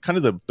kind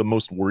of the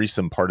most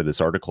worrisome part of this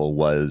article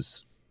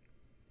was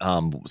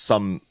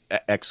some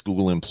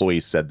ex-Google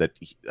employees said that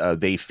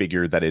they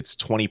figure that it's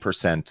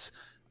 20%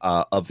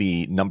 of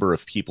the number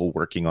of people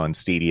working on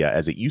Stadia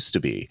as it used to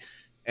be.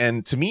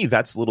 And to me,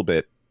 that's a little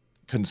bit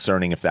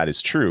concerning if that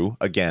is true.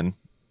 Again,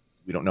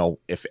 we don't know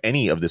if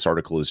any of this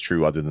article is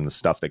true other than the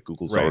stuff that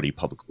Google's already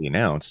publicly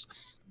announced.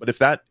 But if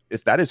that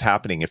is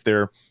happening, if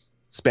they're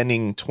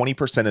spending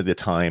 20% of the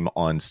time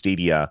on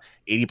Stadia,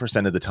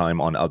 80% of the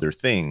time on other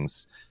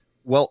things,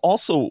 well,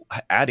 also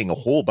adding a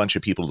whole bunch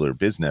of people to their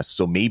business.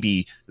 So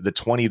maybe the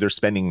 20 they're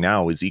spending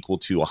now is equal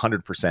to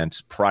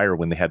 100% prior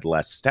when they had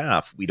less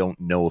staff. We don't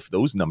know if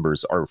those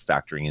numbers are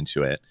factoring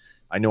into it.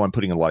 I know I'm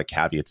putting a lot of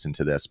caveats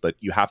into this, but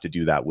you have to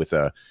do that with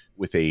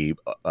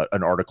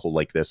an article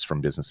like this from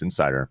Business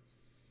Insider.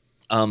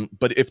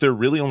 But if they're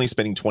really only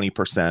spending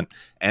 20%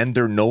 and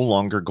they're no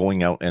longer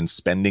going out and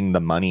spending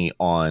the money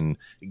on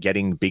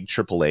getting big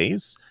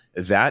AAAs,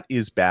 that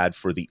is bad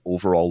for the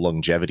overall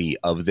longevity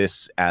of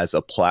this as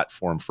a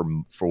platform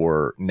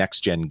for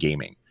next gen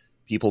gaming.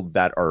 People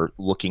that are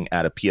looking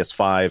at a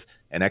PS5,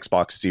 an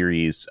Xbox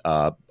Series,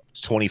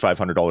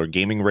 $2,500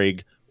 gaming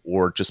rig,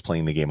 or just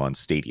playing the game on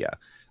Stadia.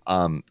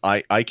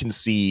 I can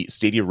see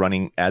Stadia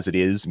running as it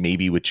is,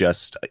 maybe with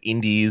just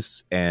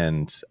indies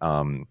and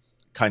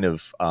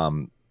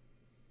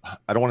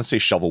I don't want to say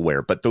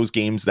shovelware, but those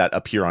games that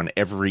appear on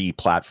every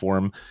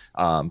platform,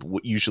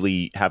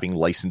 usually having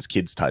licensed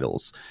kids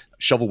titles.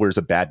 Shovelware is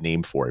a bad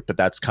name for it, but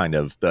that's kind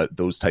of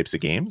those types of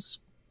games.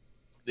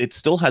 It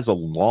still has a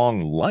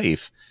long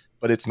life,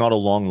 but it's not a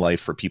long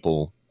life for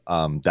people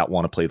that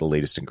want to play the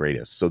latest and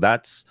greatest. So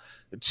that's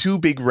two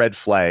big red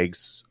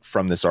flags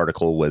from this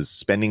article: was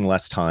spending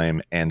less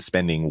time and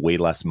spending way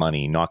less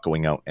money, not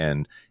going out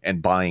and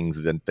buying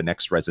the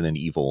next Resident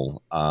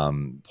Evil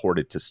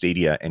ported to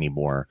Stadia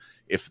anymore.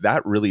 If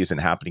that really isn't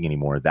happening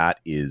anymore,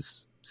 that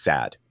is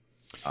sad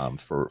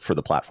for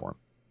the platform.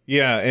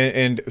 Yeah,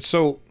 and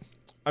so,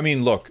 I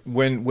mean, look,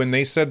 when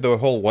they said the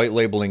whole white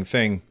labeling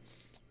thing,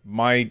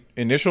 my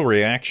initial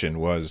reaction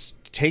was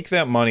take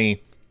that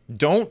money,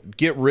 don't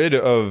get rid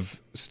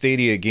of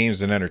Stadia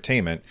Games and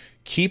Entertainment,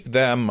 keep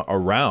them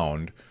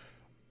around.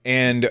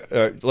 And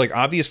like,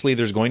 obviously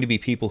there's going to be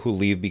people who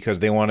leave because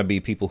they want to be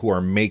people who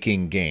are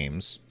making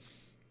games,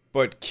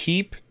 but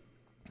keep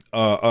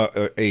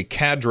a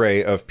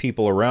cadre of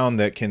people around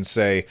that can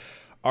say,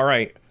 all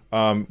right,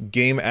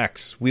 game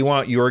X, we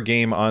want your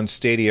game on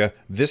Stadia.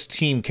 This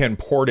team can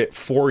port it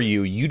for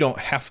you. You don't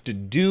have to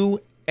do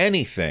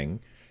anything,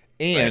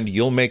 and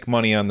you'll make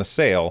money on the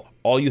sale.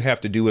 All you have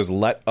to do is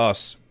let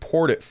us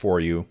port it for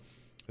you.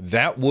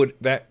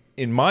 That,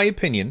 in my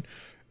opinion,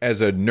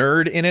 as a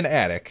nerd in an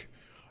attic,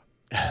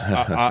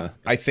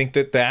 I think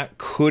that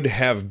could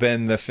have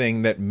been the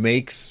thing that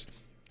makes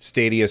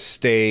Stadia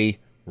stay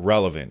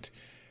relevant.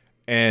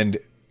 And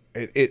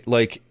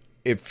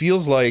it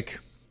feels like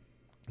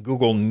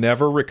Google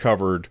never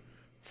recovered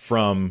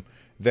from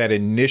that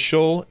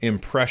initial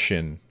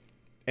impression.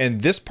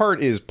 And this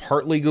part is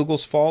partly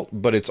Google's fault,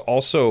 but it's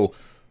also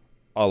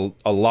a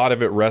lot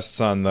of it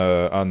rests on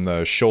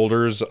the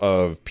shoulders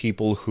of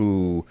people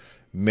who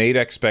made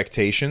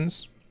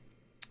expectations,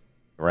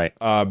 right,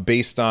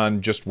 based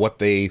on just what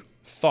they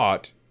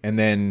thought. And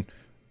then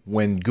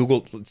when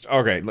Google,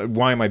 okay,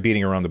 why am I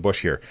beating around the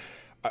bush here?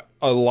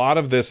 A lot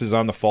of this is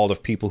on the fault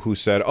of people who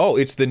said, oh,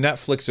 it's the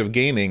Netflix of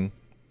gaming.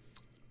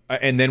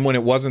 And then when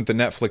it wasn't the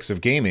Netflix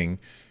of gaming,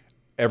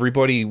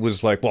 everybody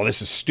was like, well,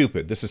 this is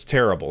stupid. This is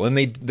terrible. And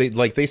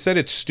they said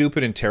it's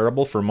stupid and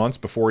terrible for months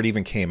before it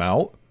even came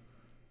out,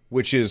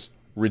 which is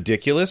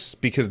ridiculous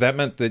because that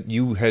meant that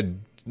you had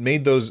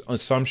made those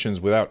assumptions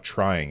without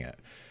trying it.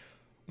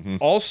 Mm-hmm.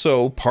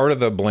 Also, part of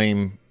the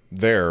blame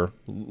there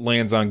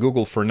lands on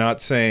Google for not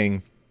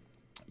saying,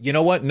 you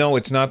know what? No,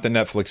 it's not the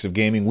Netflix of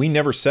gaming. We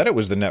never said it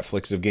was the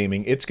Netflix of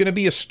gaming. It's going to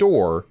be a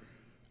store.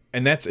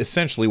 And that's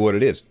essentially what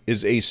it is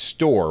a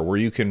store where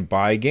you can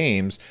buy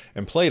games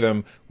and play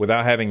them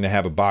without having to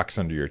have a box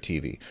under your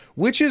TV,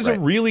 which is a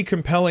really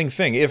compelling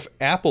thing. If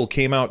Apple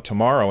came out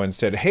tomorrow and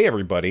said, hey,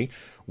 everybody,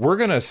 we're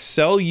going to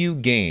sell you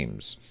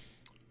games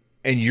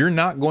and you're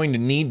not going to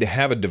need to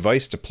have a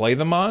device to play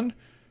them on,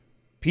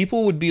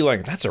 people would be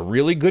like, that's a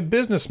really good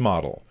business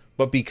model.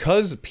 But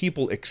because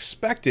people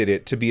expected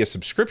it to be a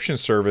subscription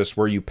service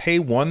where you pay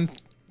one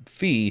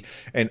fee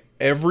and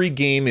every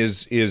game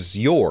is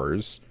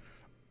yours,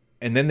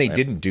 and then they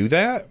didn't do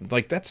that,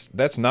 like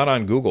that's not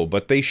on Google,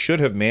 but they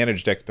should have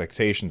managed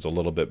expectations a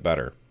little bit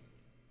better.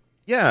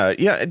 Yeah,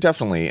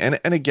 definitely. And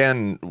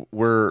again,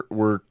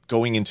 we're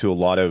going into a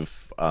lot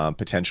of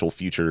potential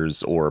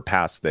futures or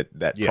past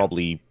that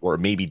probably or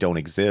maybe don't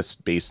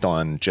exist based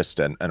on just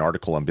an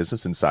article on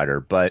Business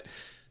Insider. But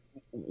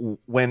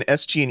when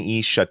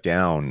SG&E shut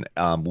down,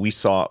 we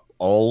saw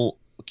all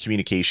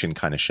communication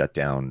kind of shut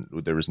down.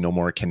 There was no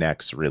more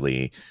connects,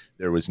 really.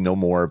 There was no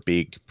more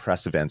big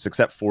press events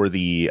except for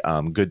the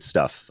good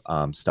stuff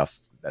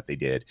that they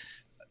did.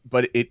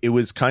 But it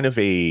was kind of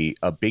a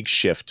big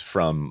shift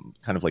from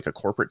kind of like a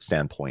corporate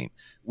standpoint,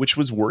 which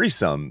was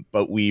worrisome.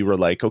 But we were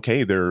like,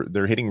 okay,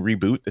 they're hitting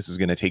reboot. This is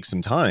going to take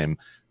some time.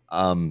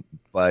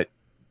 But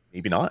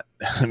maybe not.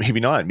 Maybe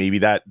not. Maybe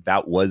that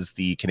was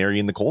the canary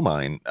in the coal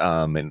mine.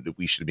 And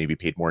we should have maybe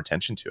paid more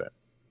attention to it.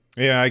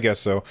 Yeah, I guess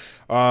so.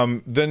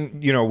 Then,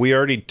 we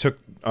already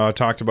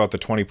talked about the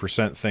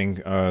 20%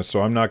 thing,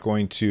 so I'm not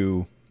going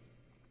to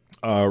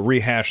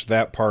rehash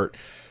that part.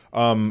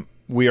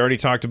 We already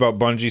talked about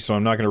Bungie, so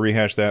I'm not going to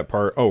rehash that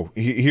part. Oh,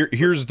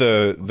 here's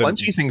the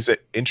Bungie thing's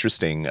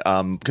interesting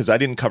because I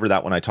didn't cover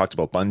that when I talked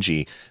about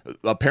Bungie.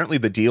 Apparently,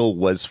 the deal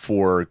was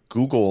for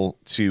Google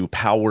to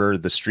power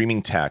the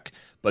streaming tech,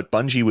 but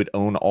Bungie would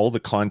own all the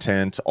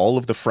content, all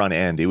of the front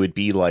end. It would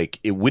be like,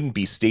 it wouldn't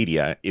be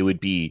Stadia. It would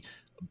be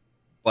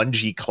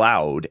Bungie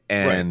Cloud,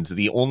 and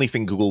the only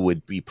thing Google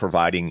would be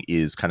providing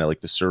is kind of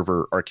like the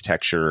server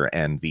architecture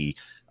and the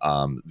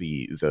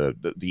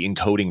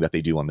encoding that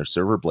they do on their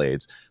server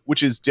blades,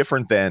 which is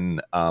different than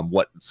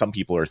what some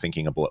people are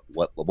thinking about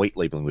what white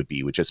labeling would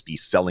be just be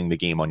selling the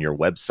game on your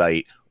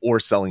website or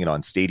selling it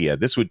on Stadia.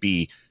 This would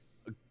be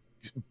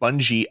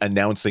Bungie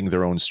announcing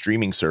their own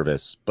streaming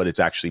service, but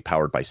it's actually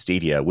powered by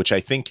Stadia, which I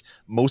think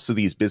most of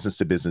these business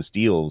to business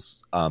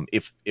deals,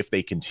 if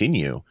they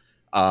continue,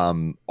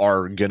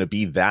 are going to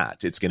be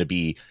that. It's going to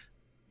be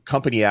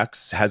Company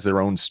X has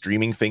their own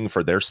streaming thing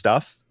for their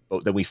stuff,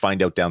 but then we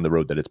find out down the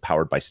road that it's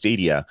powered by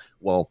Stadia.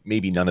 Well,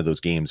 maybe none of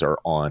those games are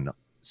on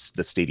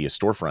the Stadia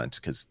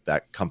storefront because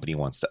that company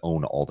wants to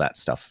own all that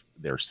stuff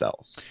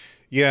themselves.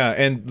 Yeah,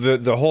 and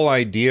the whole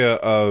idea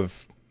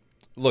of,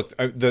 look,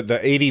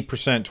 the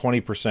 80%,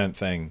 20%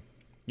 thing,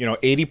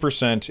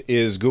 80%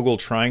 is Google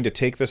trying to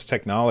take this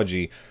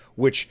technology,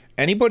 which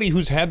anybody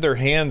who's had their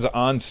hands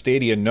on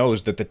Stadia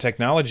knows that the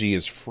technology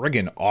is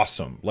friggin'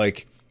 awesome.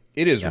 Like,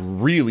 it is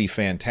really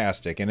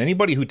fantastic. And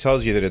anybody who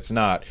tells you that it's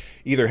not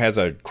either has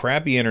a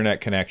crappy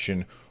internet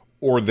connection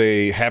or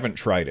they haven't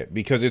tried it,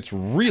 because it's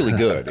really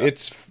good.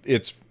 It's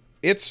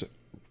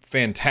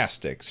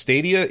fantastic.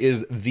 Stadia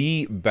is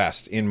the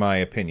best, in my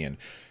opinion.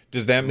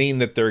 Does that mean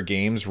that their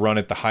games run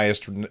at the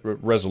highest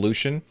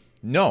resolution?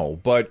 No,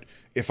 but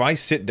if I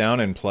sit down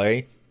and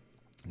play,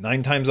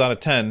 9 times out of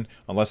 10,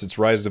 unless it's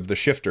Rise of the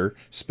Shifter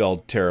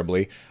spelled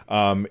terribly,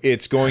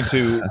 it's going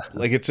to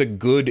it's a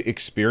good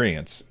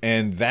experience,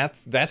 and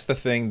that's the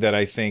thing that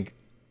I think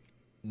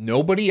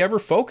nobody ever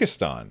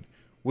focused on,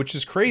 which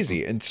is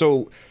crazy.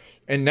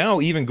 And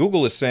now even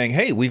Google is saying,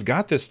 hey, we've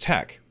got this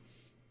tech,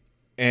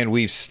 and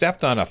we've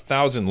stepped on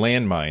 1,000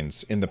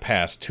 landmines in the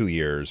past 2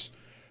 years.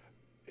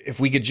 If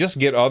we could just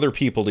get other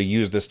people to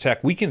use this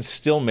tech, we can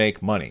still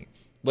make money.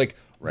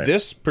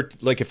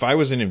 If I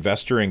was an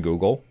investor in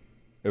Google,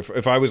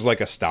 if I was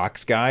like a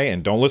stocks guy,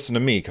 and don't listen to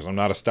me because I'm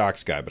not a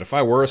stocks guy, but if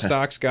I were a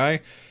stocks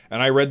guy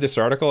and I read this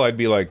article, I'd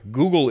be like,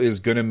 Google is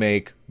going to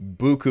make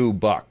buku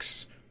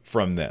bucks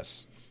from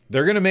this.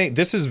 They're going to make,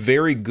 this is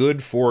very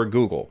good for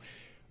Google.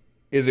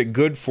 Is it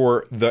good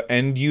for the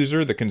end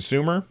user, the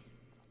consumer?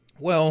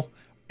 Well,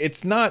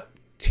 it's not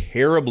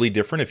terribly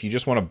different if you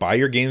just want to buy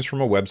your games from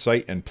a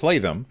website and play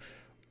them.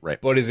 Right.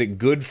 But is it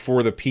good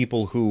for the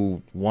people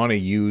who want to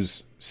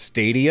use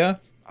Stadia?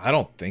 I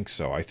don't think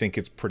so. I think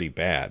it's pretty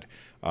bad.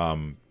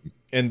 And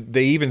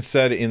they even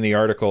said in the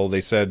article,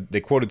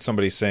 they quoted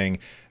somebody saying,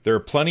 there are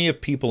plenty of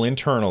people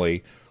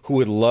internally who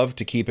would love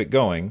to keep it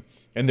going,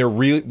 and they're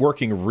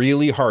working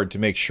really hard to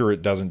make sure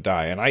it doesn't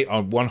die. And I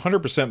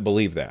 100%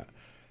 believe that.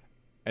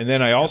 And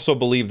then I also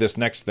believe this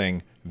next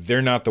thing,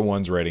 they're not the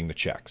ones writing the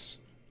checks.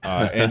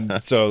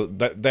 And so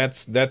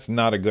that's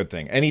not a good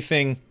thing.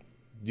 Anything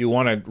you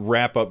want to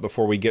wrap up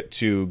before we get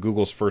to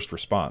Google's first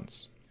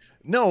response?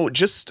 No,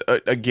 just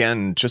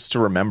again, just to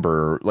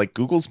remember, like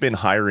Google's been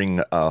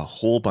hiring a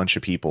whole bunch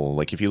of people.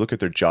 Like if you look at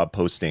their job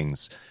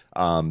postings,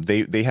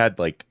 they had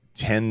like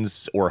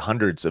tens or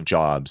hundreds of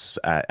jobs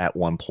at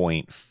one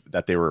point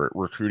that they were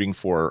recruiting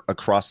for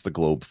across the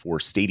globe for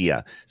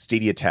Stadia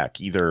tech,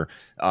 either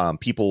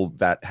people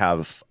that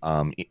have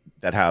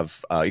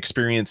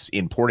experience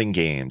in porting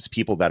games,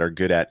 people that are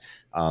good at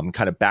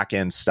kind of back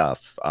end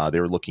stuff. They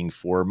were looking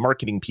for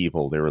marketing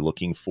people. They were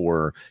looking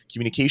for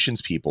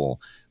communications people.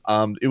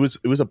 It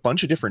was a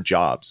bunch of different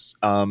jobs.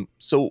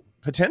 So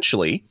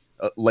potentially,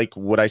 like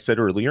what I said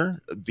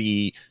earlier,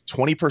 the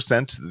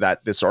 20%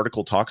 that this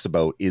article talks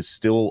about is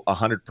still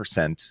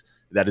 100%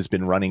 that has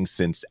been running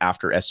since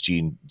after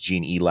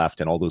SG&E left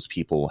and all those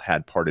people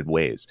had parted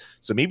ways.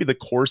 So maybe the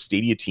core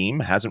Stadia team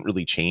hasn't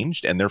really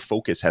changed and their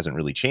focus hasn't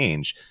really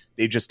changed.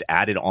 They've just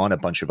added on a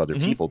bunch of other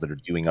people that are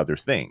doing other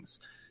things.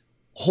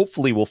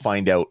 Hopefully we'll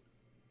find out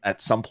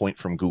at some point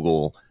from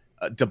Google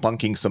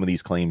debunking some of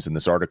these claims in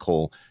this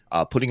article,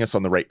 putting us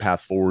on the right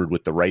path forward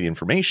with the right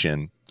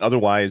information.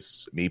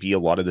 Otherwise, maybe a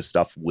lot of this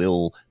stuff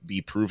will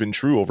be proven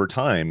true over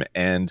time,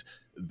 and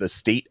the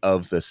state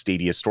of the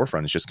Stadia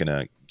storefront is just going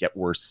to get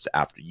worse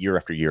after year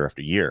after year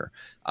after year.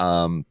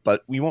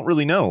 But we won't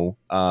really know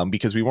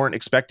because we weren't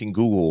expecting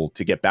Google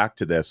to get back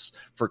to this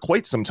for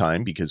quite some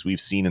time, because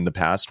we've seen in the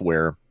past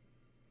where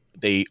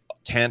they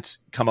can't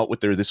come out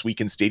with their This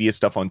Week in Stadia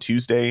stuff on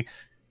Tuesday,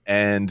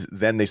 and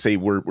then they say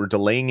we're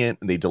delaying it,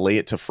 and they delay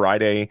it to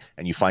Friday,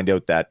 and you find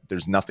out that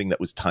there's nothing that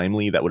was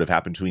timely that would have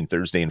happened between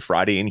Thursday and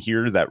Friday in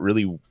here that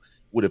really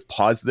would have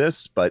paused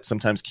this. But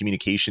sometimes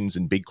communications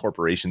in big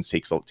corporations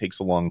takes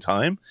a long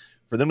time.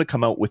 For them to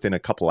come out within a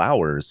couple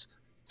hours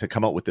to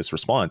come out with this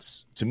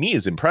response, to me,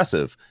 is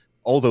impressive.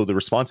 Although the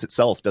response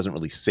itself doesn't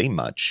really say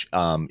much.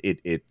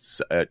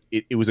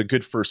 It was a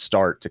good first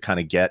start to kind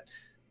of get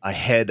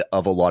ahead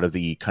of a lot of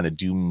the kind of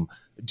doom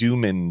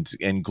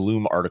and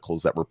gloom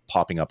articles that were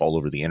popping up all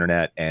over the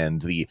internet,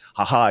 and the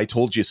haha I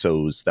told you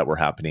so's that were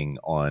happening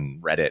on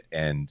Reddit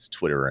and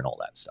Twitter and all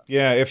that stuff.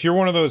 Yeah, if you're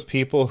one of those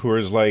people who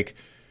is like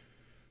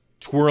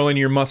twirling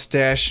your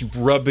mustache,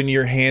 rubbing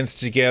your hands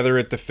together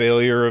at the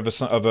failure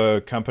of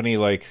a company,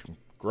 like,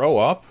 grow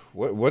up.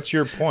 What's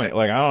your point?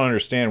 Like, I don't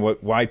understand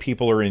why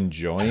people are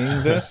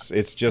enjoying this.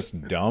 It's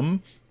just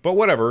dumb. But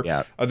whatever.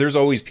 Yeah. There's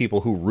always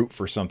people who root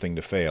for something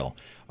to fail.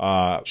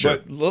 Sure.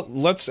 But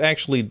let's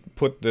actually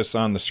put this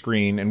on the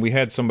screen. And we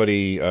had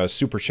somebody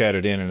super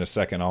chatted in a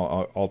second.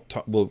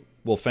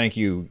 We'll thank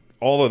you.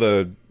 All of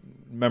the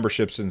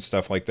memberships and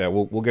stuff like that.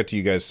 We'll get to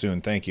you guys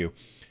soon. Thank you.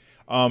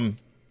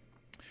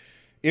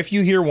 If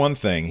you hear one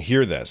thing,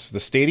 hear this. The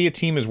Stadia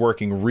team is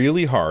working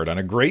really hard on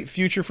a great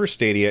future for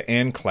Stadia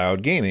and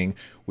cloud gaming.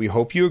 We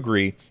hope you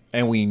agree,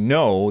 and we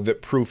know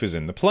that proof is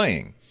in the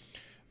playing.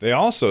 They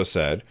also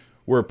said,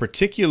 we're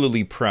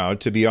particularly proud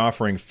to be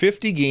offering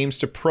 50 games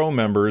to Pro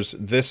members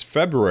this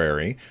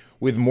February,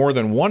 with more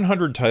than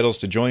 100 titles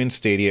to join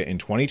Stadia in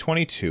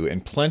 2022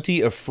 and plenty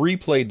of free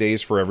play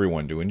days for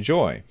everyone to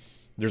enjoy.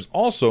 There's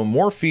also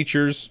more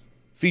feature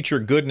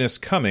goodness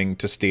coming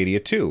to Stadia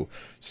too.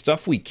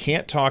 Stuff we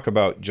can't talk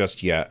about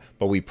just yet,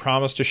 but we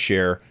promise to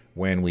share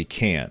when we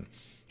can.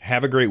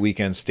 Have a great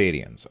weekend,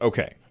 Stadians.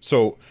 Okay,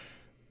 so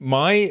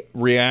my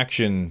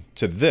reaction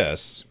to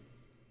this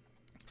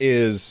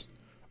is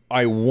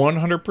I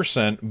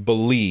 100%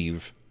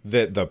 believe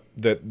that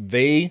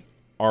they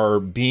are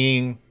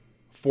being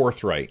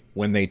forthright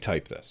when they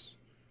type this.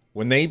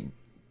 When they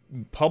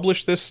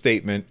publish this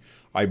statement,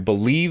 I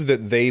believe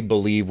that they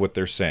believe what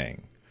they're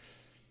saying.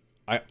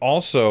 I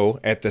also,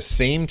 at the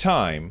same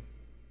time,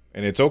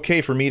 and it's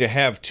okay for me to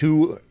have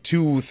two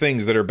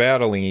things that are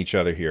battling each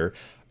other here,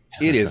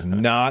 it is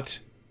not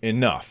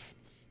enough.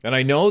 And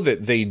I know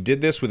that they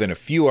did this within a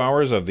few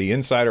hours of the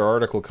Insider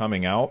article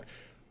coming out,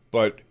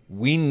 but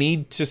we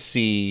need to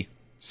see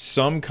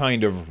some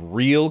kind of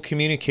real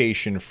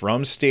communication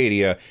from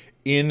Stadia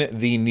in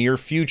the near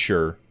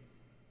future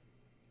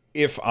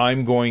if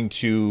I'm going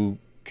to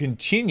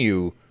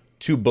continue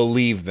to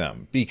believe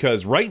them.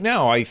 Because right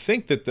now, I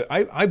think that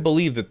I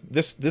believe that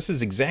this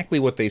is exactly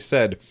what they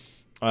said.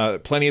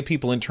 Plenty of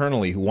people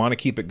internally who want to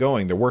keep it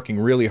going. They're working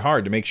really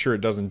hard to make sure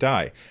it doesn't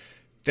die.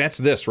 That's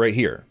this right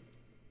here.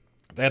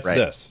 That's right.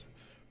 This.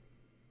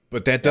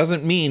 But that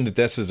doesn't mean that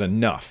this is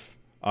enough.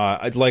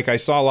 Like I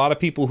saw a lot of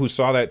people who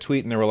saw that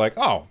tweet and they were like,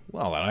 oh,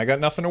 well, then I got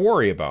nothing to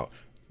worry about.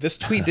 This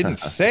tweet didn't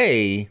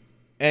say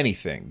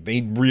anything.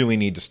 They really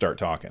need to start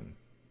talking.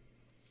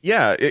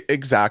 Yeah,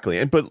 exactly.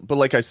 And but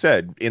like I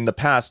said, in the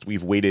past,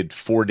 we've waited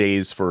 4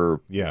 days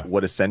for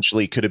what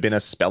essentially could have been a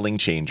spelling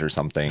change or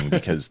something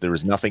because there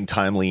was nothing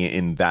timely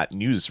in that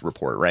news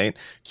report, right?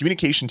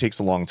 Communication takes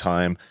a long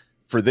time.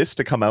 For this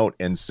to come out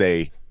and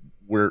say,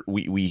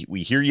 we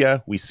hear you,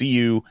 we see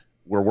you,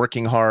 we're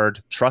working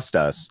hard, trust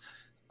us.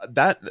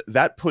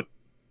 That put,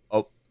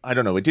 I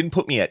don't know, it didn't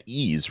put me at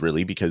ease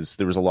really, because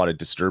there was a lot of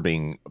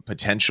disturbing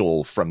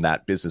potential from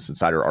that Business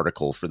Insider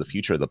article for the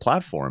future of the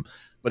platform.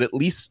 But at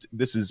least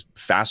this is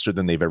faster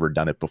than they've ever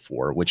done it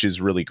before, which is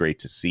really great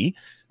to see.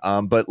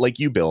 But like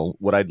you, Bill,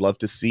 what I'd love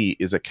to see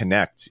is a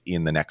connect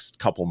in the next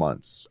couple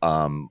months.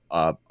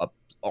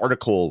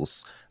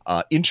 Articles,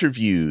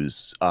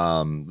 interviews,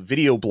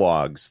 video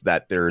blogs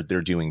that they're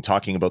doing,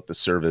 talking about the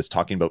service,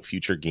 talking about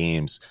future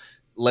games,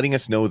 letting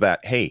us know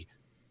that, hey,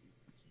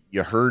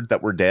 you heard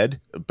that we're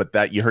dead, but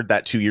that you heard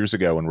that 2 years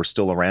ago and we're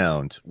still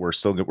around. We're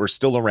still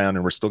around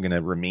and we're still going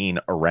to remain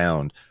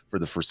around for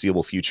the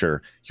foreseeable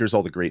future. Here's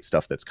all the great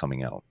stuff that's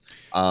coming out.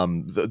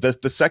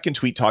 The second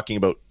tweet talking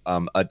about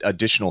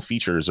additional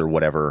features or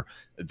whatever,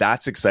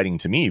 that's exciting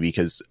to me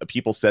because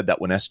people said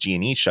that when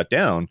SG&E shut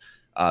down,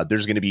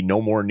 there's going to be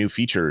no more new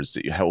features.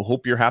 I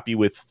hope you're happy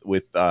with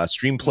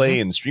Stream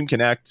Play and Stream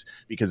Connect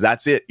because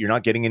that's it. You're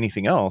not getting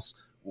anything else.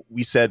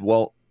 We said,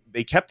 well,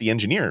 they kept the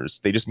engineers.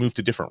 They just moved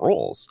to different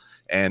roles.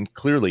 And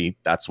clearly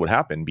that's what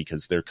happened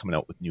because they're coming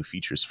out with new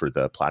features for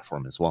the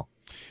platform as well.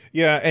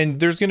 Yeah, and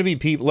there's going to be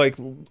people like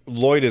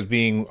Lloyd is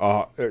being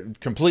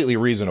completely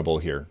reasonable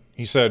here.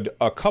 He said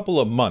a couple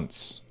of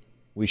months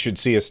we should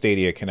see a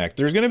Stadia Connect.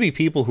 There's going to be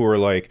people who are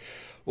like,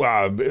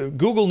 well,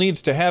 Google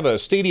needs to have a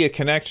Stadia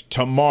Connect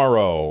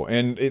tomorrow.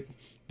 And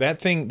that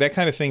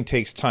kind of thing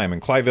takes time.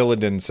 And Clive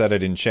Illidan said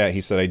it in chat.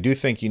 He said, I do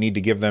think you need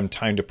to give them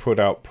time to put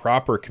out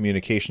proper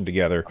communication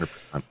together.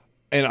 100%.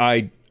 And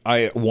I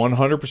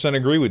 100%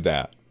 agree with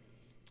that.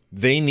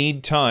 They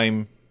need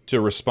time to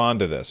respond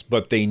to this,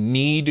 but they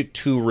need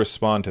to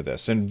respond to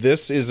this. And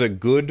this is a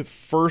good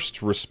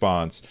first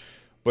response.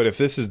 But if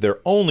this is their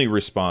only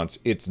response,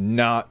 it's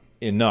not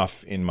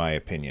enough, in my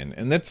opinion.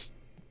 And that's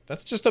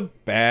just a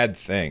bad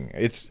thing.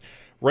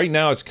 Right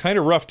now, it's kind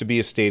of rough to be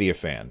a Stadia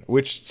fan,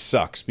 which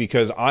sucks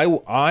because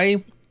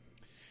I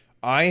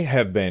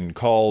have been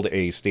called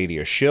a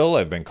Stadia shill.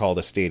 I've been called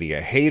a Stadia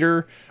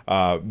hater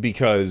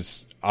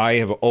because I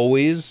have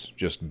always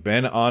just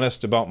been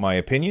honest about my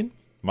opinion.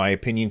 My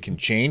opinion can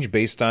change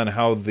based on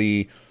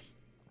the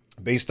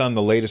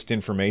latest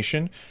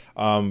information.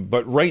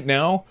 But right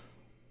now,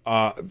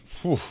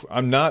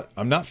 I'm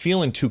not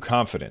feeling too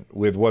confident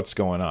with what's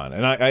going on.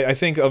 And I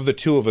think of the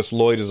two of us,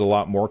 Lloyd is a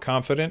lot more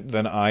confident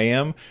than I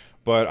am.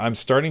 But I'm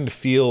starting to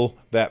feel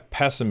that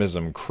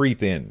pessimism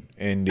creep in,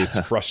 and it's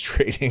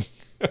frustrating.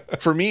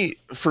 For me,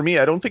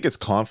 I don't think it's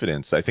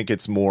confidence. I think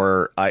it's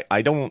more.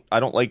 I don't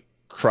like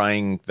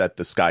crying that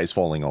the sky's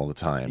falling all the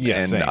time. Yeah,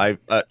 and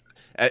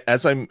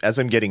same. As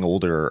I'm getting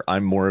older,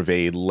 I'm more of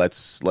a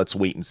let's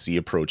wait and see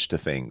approach to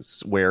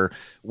things. Where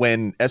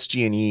when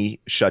SG&E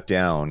shut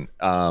down,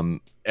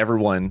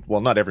 everyone,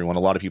 well, not everyone, a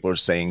lot of people are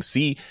saying,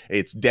 see,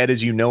 it's dead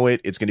as you know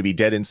it. It's going to be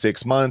dead in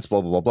 6 months, blah,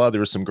 blah, blah, blah.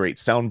 There were some great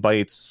sound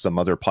bites. Some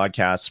other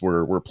podcasts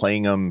were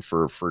playing them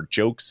for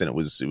jokes, and it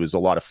was a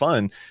lot of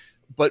fun.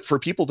 But for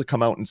people to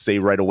come out and say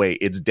right away,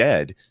 it's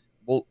dead,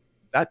 well,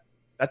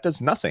 that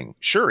does nothing.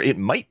 Sure, it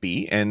might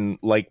be. And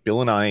like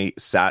Bill and I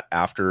sat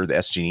after the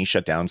SG&E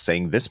shut down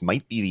saying this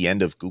might be the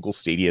end of Google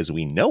Stadia as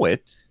we know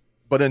it.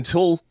 But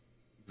until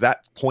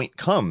that point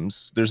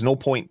comes, there's no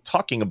point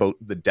talking about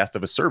the death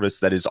of a service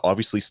that is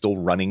obviously still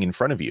running in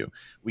front of you.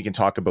 We can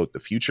talk about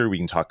the future. We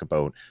can talk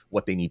about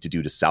what they need to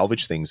do to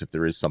salvage things if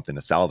there is something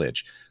to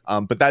salvage.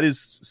 But that is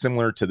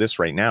similar to this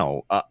right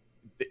now.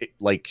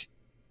 Like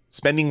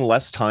spending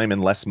less time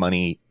and less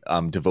money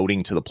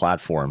devoting to the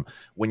platform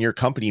when your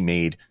company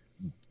made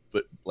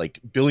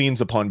like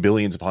billions upon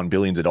billions upon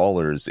billions of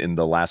dollars in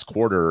the last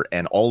quarter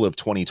and all of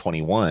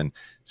 2021,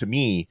 to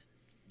me,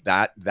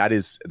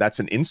 that's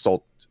an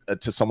insult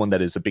to someone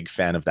that is a big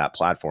fan of that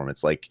platform.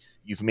 It's like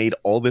you've made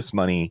all this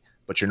money,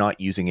 but you're not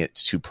using it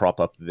to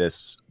prop up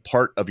this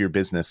part of your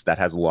business that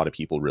has a lot of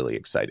people really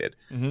excited.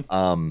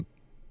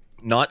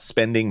 not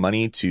spending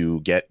money to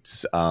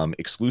get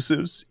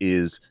exclusives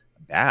is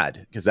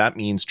bad, because that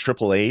means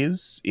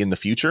AAAs in the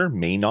future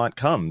may not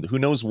come. Who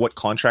knows what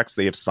contracts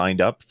they have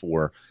signed up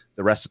for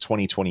the rest of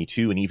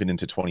 2022 and even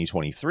into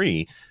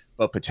 2023,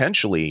 but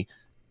potentially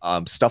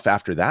stuff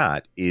after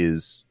that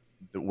is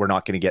we're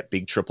not going to get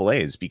big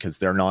AAAs because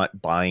they're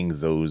not buying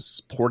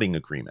those porting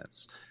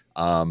agreements.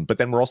 But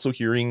then we're also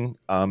hearing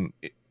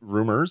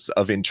rumors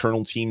of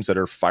internal teams that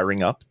are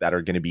firing up that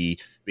are going to be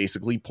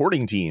basically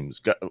porting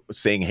teams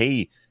saying,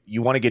 hey,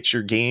 you want to get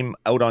your game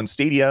out on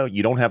Stadia,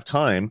 you don't have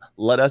time,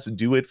 let us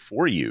do it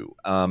for you.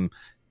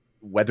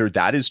 Whether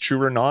that is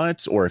true or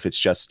not, or if it's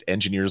just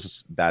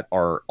engineers that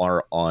are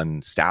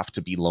on staff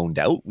to be loaned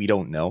out, we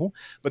don't know.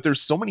 But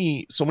there's so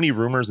many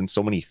rumors and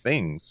so many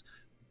things.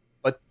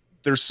 But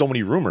there's so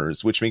many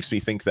rumors, which makes me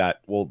think that,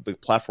 well, the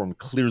platform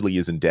clearly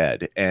isn't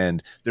dead,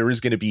 and there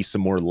is going to be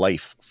some more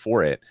life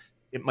for it.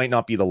 It might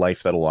not be the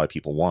life that a lot of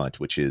people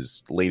want, which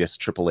is latest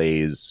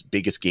AAAs,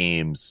 biggest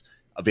games,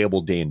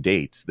 available day and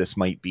dates. This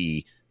might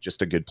be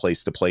just a good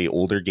place to play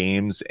older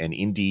games and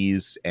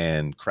indies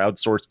and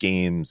crowdsourced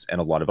games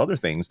and a lot of other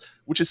things,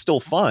 which is still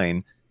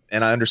fine.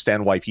 And I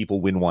understand why people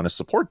wouldn't want to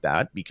support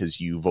that, because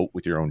you vote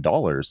with your own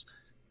dollars.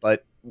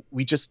 But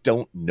we just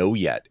don't know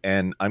yet.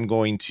 And I'm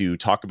going to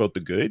talk about the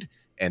good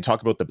and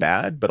talk about the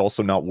bad, but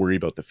also not worry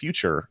about the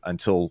future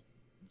until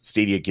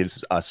Stadia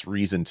gives us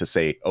reason to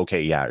say,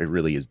 okay, yeah, it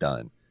really is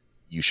done.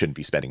 You shouldn't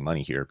be spending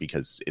money here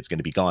because it's going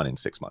to be gone in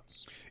 6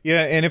 months.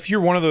 Yeah, and if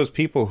you're one of those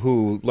people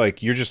who,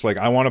 like, you're just like,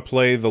 I want to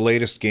play the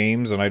latest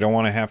games and I don't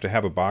want to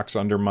have a box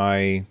under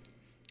my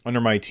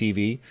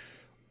TV,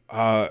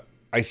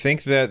 I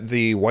think that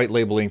the white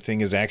labeling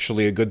thing is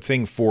actually a good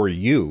thing for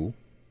you.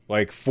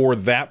 Like, for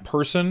that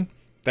person,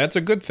 that's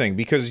a good thing,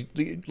 because,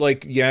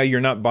 like, yeah, you're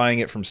not buying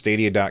it from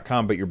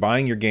Stadia.com, but you're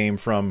buying your game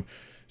from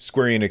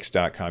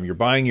SquareEnix.com. You're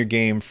buying your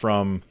game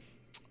from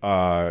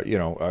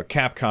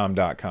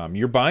Capcom.com.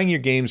 You're buying your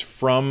games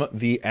from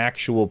the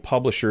actual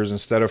publishers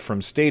instead of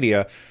from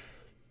Stadia.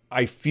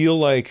 I feel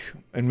like,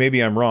 and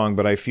maybe I'm wrong,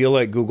 but I feel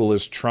like Google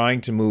is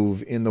trying to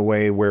move in the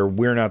way where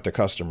we're not the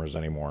customers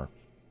anymore.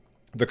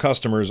 The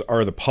customers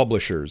are the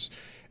publishers.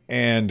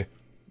 And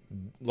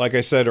like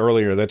I said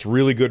earlier, that's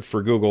really good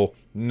for Google.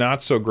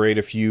 Not so great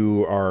if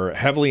you are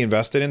heavily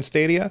invested in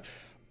Stadia.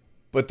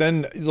 But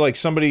then, like,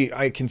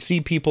 I can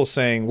see people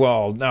saying,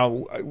 well,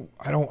 now I'm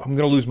going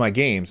to lose my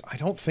games. I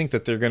don't think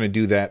that they're going to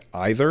do that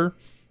either.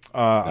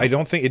 I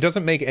don't think, it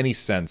doesn't make any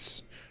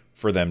sense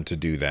for them to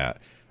do that.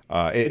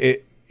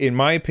 In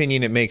my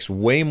opinion, it makes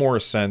way more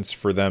sense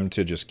for them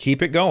to just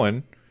keep it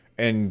going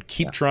and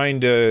keep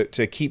trying to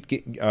keep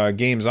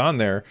games on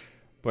there.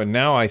 But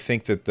now I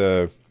think that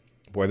they're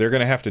going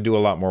to have to do a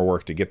lot more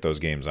work to get those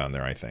games on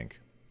there, I think.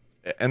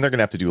 And they're going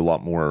to have to do a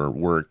lot more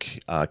work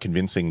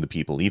convincing the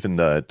people, even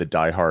the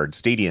diehard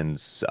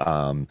Stadians,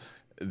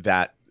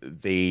 that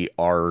they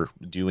are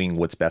doing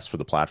what's best for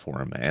the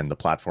platform, and the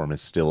platform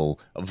is still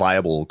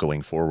viable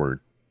going forward.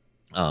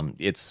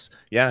 It's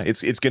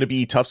going to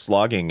be tough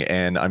slogging,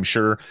 and I'm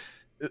sure,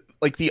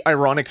 like, the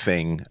ironic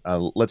thing,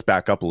 let's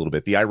back up a little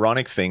bit. The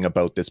ironic thing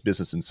about this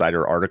Business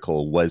Insider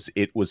article was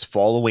it was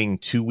following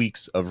 2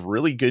 weeks of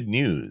really good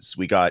news.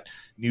 We got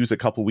news a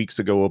couple weeks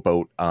ago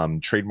about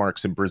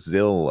trademarks in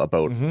Brazil,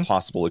 about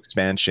possible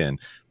expansion.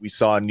 We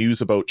saw news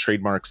about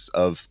trademarks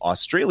of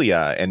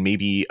Australia and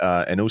maybe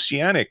an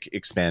oceanic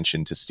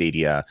expansion to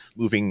Stadia,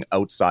 moving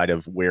outside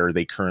of where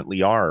they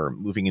currently are.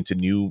 Moving into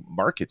new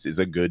markets is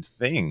a good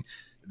thing.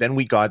 Then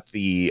we got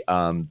the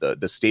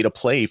state of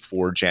play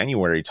for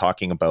January,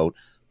 talking about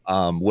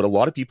what a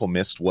lot of people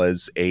missed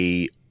was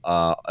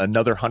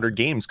another 100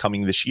 games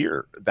coming this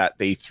year that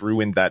they threw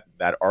in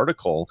that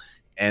article,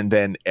 and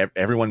then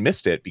everyone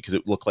missed it because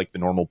it looked like the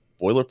normal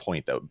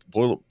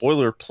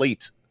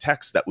boilerplate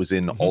text that was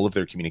in all of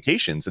their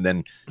communications, and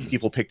then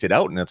people picked it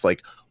out, and it's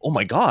like, oh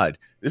my god,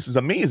 this is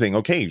amazing.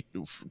 Okay,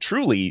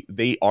 truly,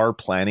 they are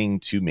planning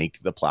to make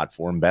the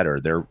platform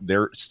better.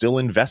 They're still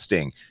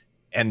investing.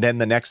 And then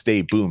the next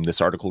day, boom,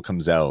 this article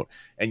comes out,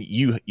 and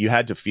you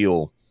had to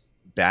feel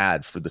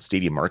bad for the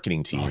Stadia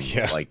marketing team,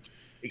 like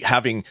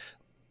having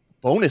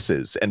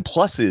bonuses and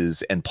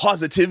pluses and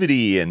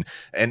positivity and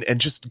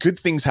just good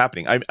things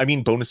happening. I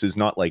mean, bonuses,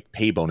 not like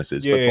pay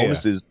bonuses, but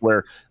bonuses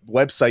where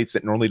websites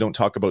that normally don't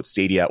talk about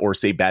Stadia or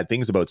say bad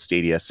things about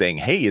Stadia saying,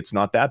 hey, it's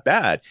not that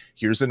bad.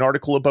 Here's an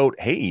article about,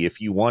 hey, if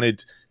you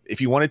wanted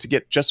to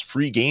get just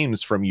free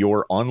games from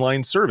your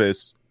online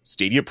service,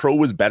 Stadia Pro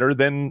was better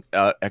than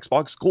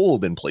Xbox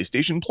Gold and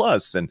PlayStation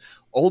Plus, and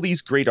all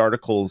these great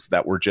articles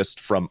that were just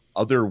from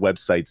other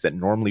websites that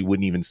normally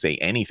wouldn't even say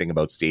anything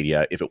about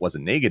Stadia if it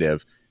wasn't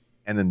negative.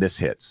 And then this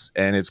hits,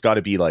 and it's got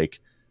to be like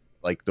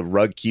the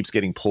rug keeps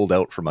getting pulled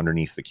out from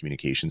underneath the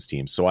communications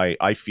team. So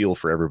I feel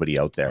for everybody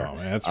out there. Oh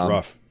man, that's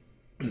rough.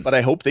 But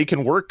I hope they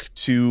can work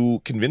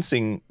to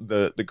convincing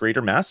the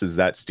greater masses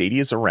that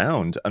Stadia is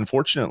around.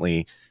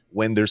 Unfortunately,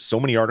 when there's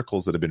so many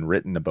articles that have been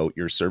written about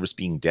your service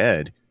being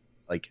dead,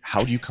 like,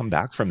 how do you come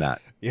back from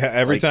that? Yeah,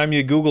 every time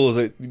you Google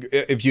it,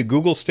 if you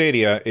Google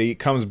Stadia, it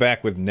comes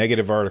back with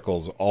negative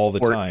articles all the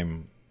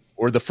time.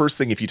 or the first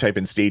thing if you type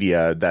in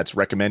Stadia that's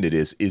recommended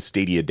is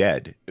Stadia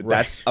dead? Right.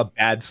 That's a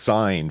bad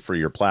sign for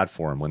your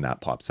platform when that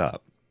pops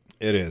up.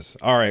 It is.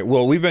 All right.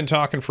 Well, we've been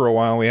talking for a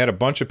while. We had a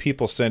bunch of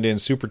people send in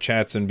super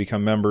chats and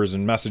become members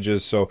and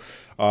messages. So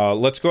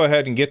let's go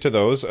ahead and get to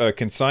those.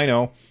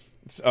 Consino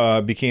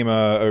became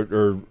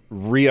or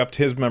re-upped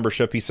his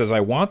membership. He says, I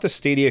want the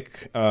Stadia,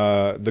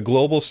 the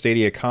global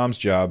Stadia comms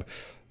job,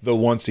 the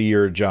once a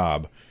year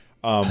job.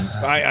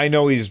 I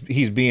know he's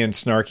being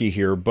snarky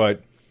here,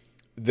 but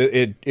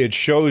it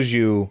shows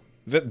you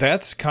that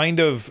that's kind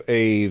of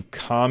a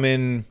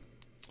common.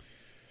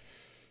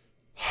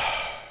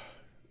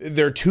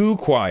 They're too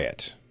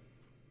quiet.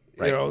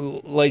 Right. You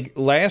know, like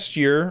last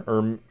year,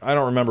 or I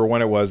don't remember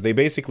when it was, they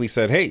basically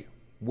said, hey,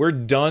 we're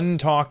done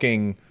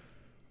talking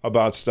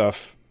about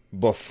stuff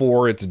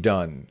before it's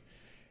done.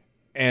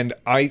 And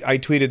I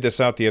tweeted this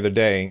out the other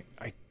day.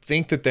 I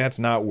think that that's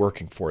not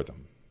working for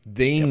them.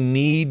 They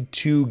need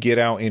to get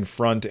out in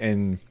front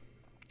and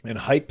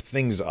hype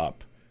things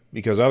up,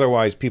 because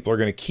otherwise people are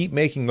going to keep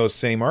making those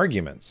same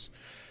arguments.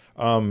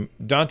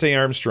 Dante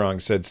Armstrong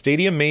said,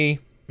 Stadia may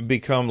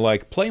become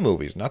like Play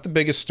Movies, not the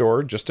biggest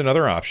store, just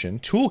another option.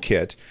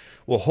 Toolkit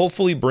will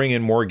hopefully bring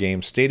in more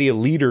games. Stadia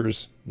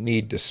leaders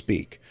need to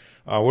speak.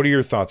 What are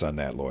your thoughts on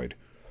that, Lloyd?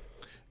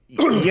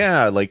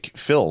 Yeah, like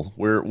Phil,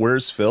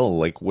 where's Phil?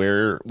 Like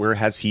where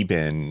has he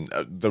been?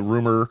 The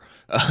rumor,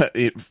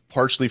 it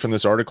partially from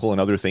this article and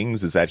other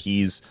things, is that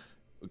he's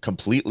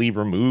completely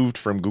removed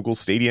from Google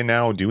Stadia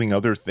now, doing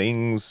other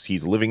things.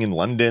 He's living in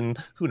London.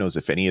 Who knows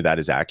if any of that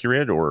is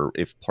accurate, or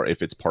if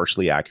it's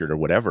partially accurate or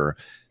whatever.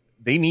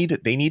 They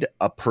need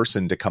a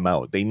person to come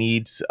out. They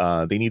need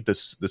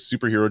the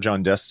superhero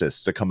John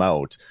Justice to come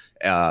out.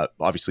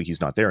 Obviously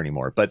he's not there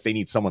anymore, but they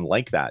need someone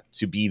like that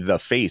to be the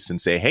face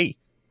and say, hey,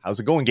 how's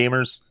it going,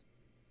 gamers?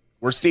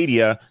 We're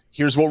Stadia.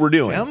 Here's what we're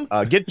doing.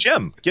 Get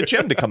Jem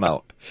to come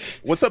out.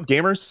 What's up,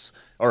 gamers?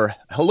 Or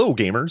hello,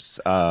 gamers,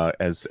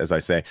 as I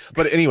say.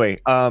 But anyway,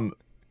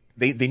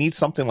 they need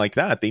something like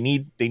that. They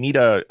need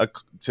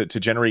to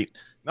generate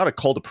not a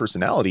cult of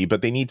personality,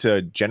 but they need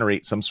to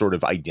generate some sort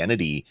of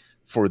identity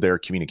for their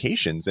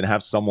communications and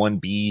have someone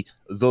be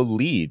the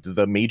lead,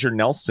 the Major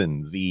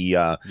Nelson, the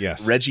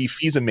Reggie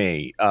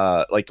Fils-Aimé,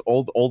 like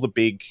all the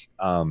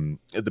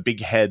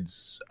big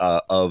heads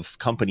of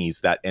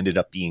companies that ended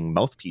up being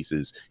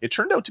mouthpieces. It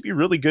turned out to be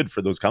really good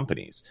for those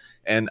companies.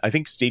 And I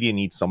think Stadia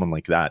needs someone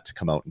like that to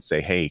come out and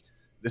say, hey,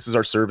 this is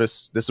our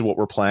service. This is what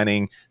we're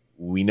planning.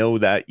 We know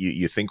that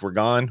you think we're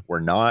gone. We're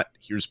not.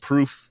 Here's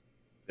proof.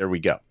 There we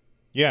go.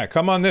 Yeah,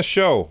 come on this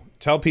show.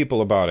 Tell people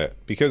about it,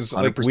 because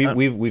like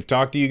we've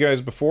talked to you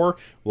guys before.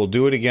 We'll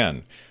do it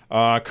again.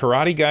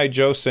 Karate Guy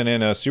Joe sent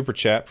in a super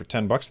chat for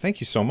 $10.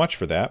 Thank you so much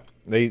for that.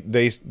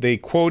 They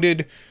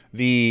quoted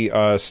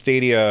the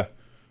Stadia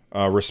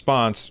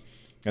response,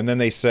 and then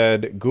they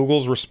said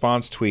Google's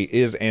response tweet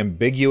is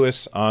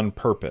ambiguous on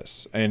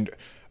purpose. And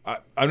I'm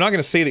not going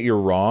to say that you're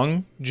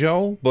wrong,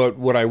 Joe, but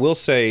what I will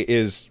say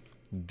is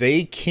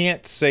they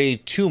can't say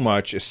too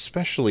much,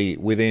 especially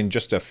within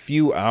just a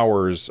few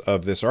hours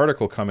of this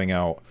article coming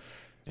out.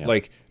 Yeah.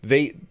 Like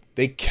they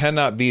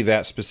cannot be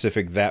that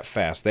specific that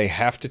fast. They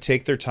have to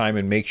take their time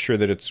and make sure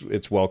that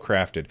it's well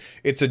crafted.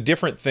 It's a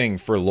different thing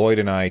for Lloyd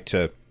and I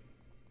to,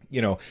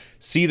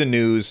 see the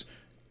news,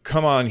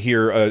 come on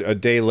here a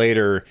day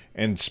later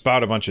and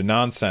spout a bunch of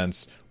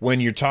nonsense. When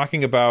you're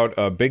talking about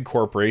a big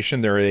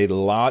corporation, there are a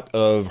lot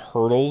of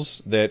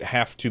hurdles that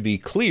have to be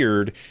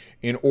cleared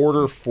in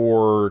order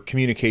for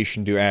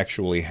communication to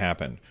actually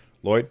happen.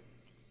 Lloyd?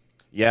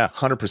 Yeah,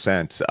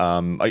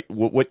 100%.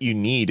 What you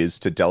need is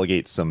to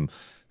delegate some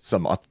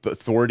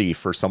authority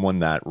for someone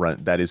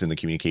that is in the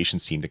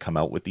communications team to come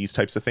out with these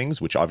types of things,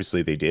 which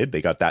obviously they did.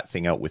 They got that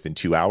thing out within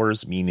 2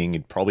 hours, meaning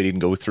it probably didn't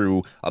go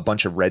through a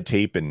bunch of red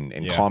tape and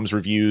comms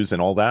reviews and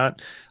all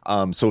that.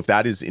 So if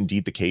that is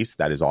indeed the case,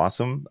 that is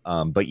awesome.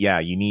 But yeah,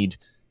 you need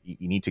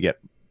to get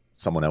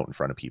someone out in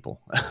front of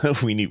people.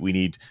 we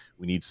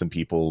need some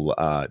people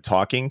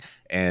talking,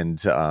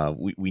 and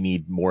we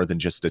need more than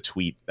just a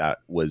tweet that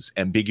was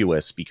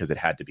ambiguous because it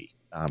had to be.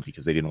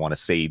 Because they didn't want to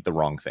say the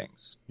wrong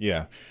things.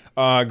 Yeah.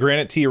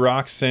 Granite T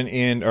Rock sent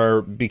in,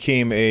 or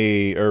became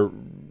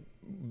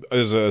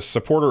as a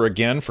supporter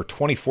again for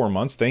 24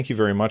 months. Thank you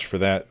very much for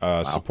that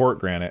support,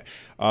 Granite.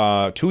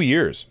 2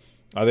 years.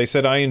 They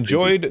said, I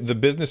enjoyed the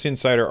Business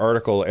Insider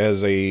article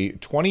as a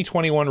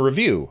 2021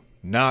 review,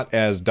 not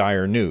as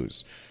dire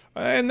news.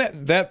 And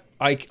that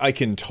I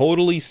can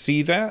totally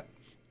see that,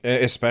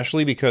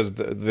 especially because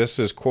this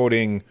is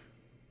quoting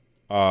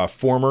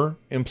former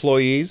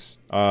employees.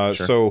 Sure.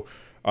 So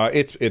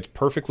it's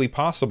perfectly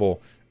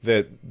possible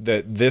that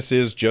this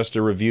is just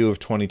a review of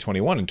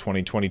 2021, and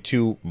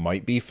 2022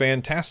 might be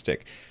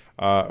fantastic.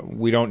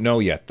 We don't know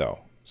yet,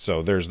 though.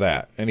 So there's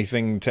that.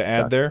 Anything to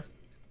add there?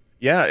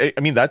 Yeah, I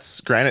mean, that's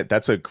granted,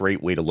 that's a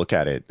great way to look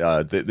at it.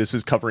 This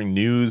is covering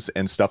news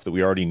and stuff that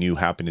we already knew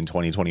happened in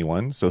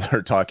 2021. So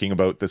they're talking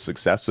about the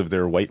success of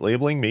their white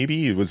labeling.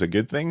 Maybe it was a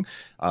good thing.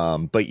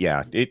 But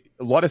yeah, a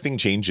lot of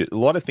things change. A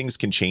lot of things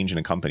can change in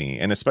a company,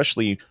 and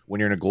especially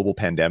when you're in a global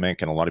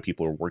pandemic and a lot of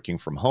people are working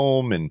from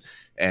home,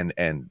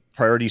 and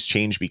priorities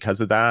change because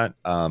of that.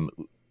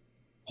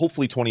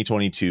 Hopefully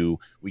 2022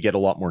 we get a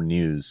lot more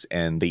news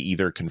and they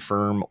either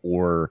confirm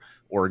or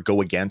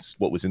go against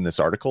what was in this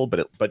article,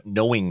 but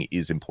knowing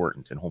is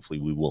important, and hopefully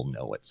we will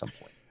know at some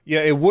point.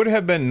 Yeah, it would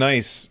have been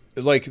nice,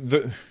 like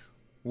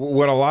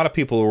what a lot of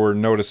people were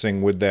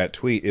noticing with that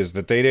tweet is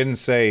that they didn't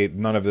say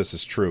none of this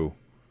is true.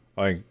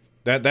 Like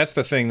that's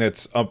the thing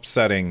that's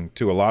upsetting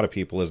to a lot of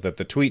people, is that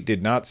the tweet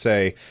did not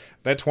say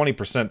that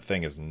 20%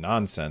 thing is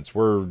nonsense.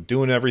 We're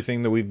doing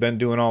everything that we've been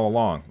doing all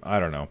along. I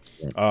don't know.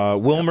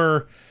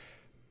 Wilmer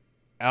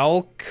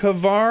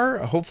Alcavar,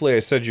 hopefully I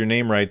said your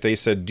name right. They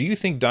said, do you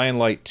think Dying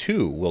Light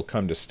 2 will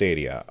come to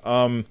Stadia?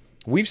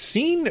 We've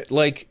seen,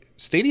 like,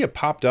 Stadia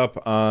popped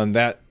up on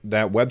that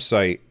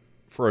website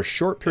for a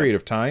short period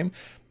of time,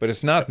 but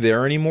it's not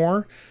there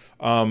anymore.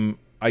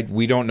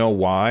 We don't know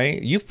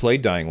why. You've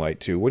played Dying Light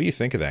 2. What do you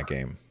think of that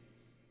game?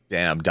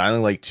 Damn,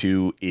 Dying Light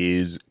 2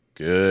 is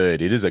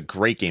good. It is a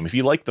great game. If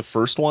you like the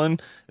first one,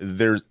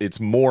 it's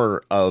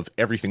more of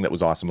everything that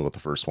was awesome about the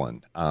first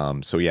one.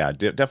 So yeah,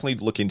 definitely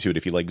look into it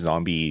if you like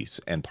zombies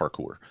and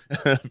parkour,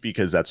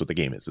 because that's what the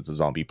game is. It's a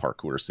zombie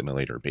parkour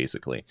simulator,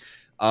 basically.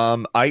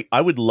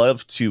 I would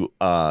love to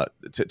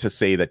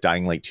say that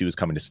Dying Light 2 is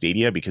coming to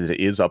Stadia because it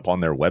is up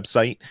on their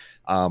website.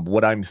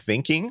 What I'm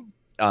thinking,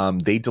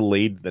 they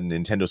delayed the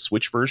Nintendo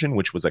Switch version,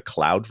 which was a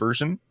cloud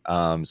version.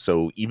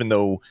 So even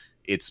though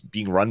it's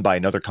being run by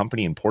another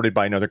company and ported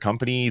by another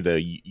company,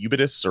 the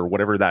Ubitus or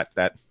whatever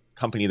that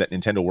company that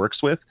Nintendo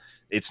works with,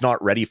 it's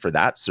not ready for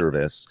that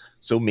service.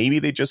 So maybe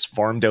they just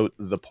farmed out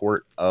the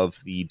port of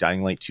the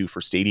Dying Light 2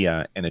 for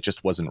Stadia and it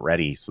just wasn't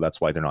ready. So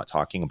that's why they're not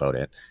talking about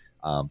it.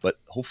 But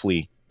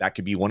hopefully that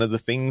could be one of the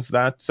things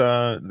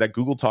that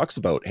Google talks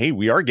about. Hey,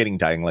 we are getting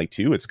Dying Light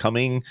 2. It's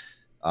coming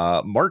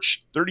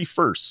March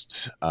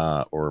 31st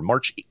or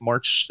March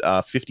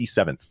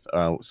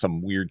 57th,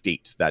 some weird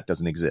date that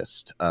doesn't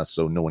exist,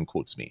 so no one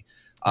quotes me.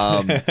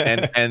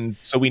 And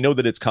so we know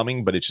that it's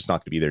coming, but it's just not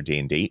going to be their day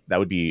and date. That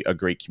would be a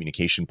great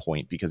communication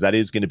point, because that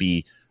is going to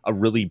be a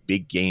really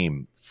big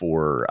game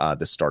for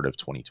the start of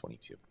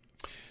 2022.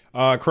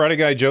 Karate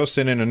Guy Joe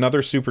sent in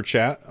another super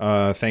chat.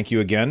 Thank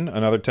you again.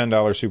 Another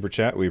 $10 super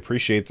chat. We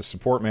appreciate the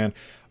support, man.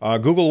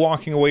 Google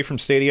walking away from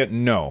Stadia?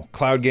 No.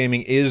 Cloud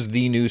gaming is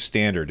the new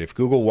standard. If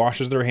Google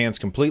washes their hands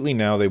completely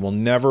now, they will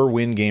never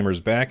win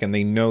gamers back, and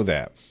they know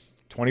that.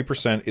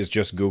 20% is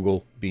just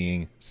Google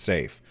being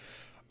safe.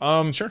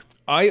 Sure.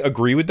 I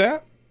agree with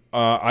that.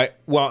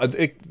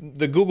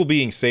 The Google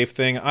being safe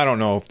thing, I don't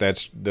know if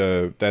that's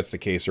the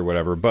case or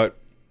whatever, but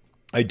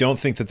I don't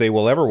think that they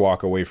will ever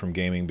walk away from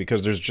gaming,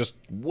 because there's just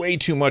way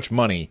too much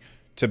money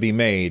to be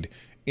made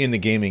in the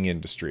gaming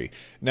industry.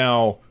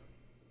 Now,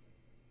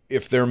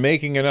 if they're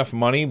making enough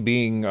money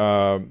being,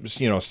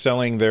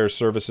 selling their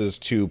services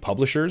to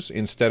publishers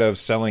instead of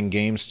selling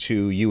games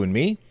to you and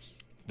me,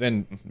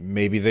 then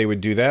maybe they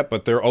would do that.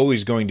 But they're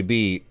always going to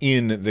be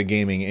in the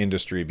gaming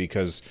industry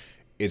because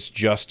it's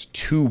just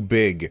too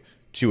big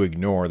to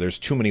ignore. There's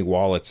too many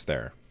wallets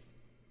there.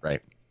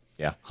 Right.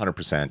 Yeah,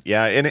 100%.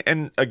 Yeah,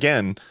 and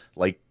again,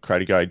 like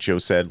Karate Guy Joe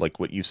said, like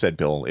what you said,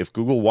 Bill, if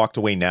Google walked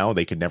away now,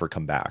 they could never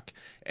come back.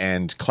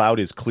 And cloud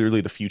is clearly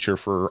the future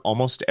for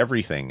almost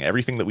everything.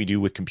 Everything that we do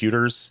with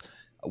computers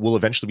will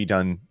eventually be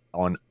done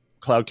on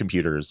cloud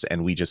computers,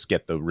 and we just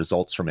get the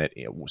results from it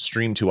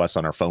streamed to us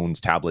on our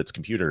phones, tablets,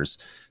 computers.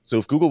 So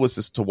if Google was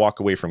just to walk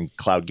away from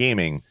cloud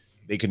gaming,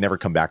 they could never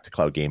come back to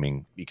cloud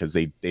gaming, because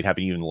they'd have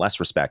even less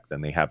respect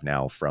than they have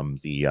now from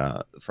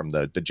the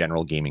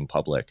general gaming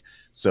public.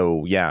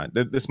 So yeah,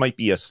 this might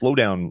be a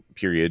slowdown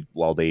period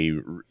while they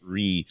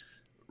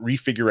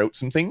refigure out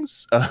some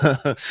things,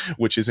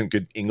 which isn't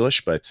good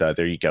English, but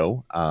there you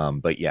go.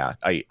 But yeah,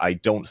 I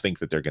don't think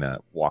that they're gonna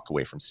walk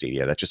away from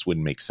Stadia. That just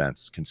wouldn't make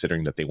sense,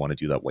 considering that they want to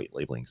do that white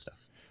labeling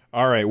stuff.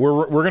 All right,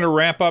 we're going to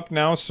wrap up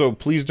now, so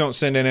please don't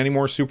send in any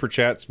more super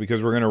chats,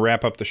 because we're going to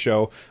wrap up the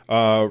show.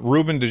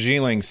 Ruben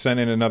DeGeeling sent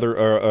in another,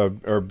 I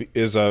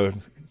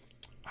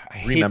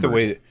hate the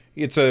way,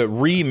 it's a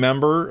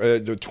remember,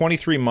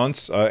 23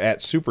 months at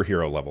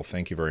superhero level.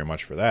 Thank you very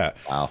much for that.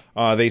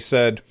 Wow. They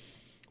said,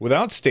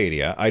 without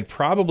Stadia, I'd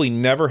probably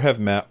never have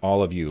met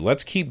all of you.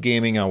 Let's keep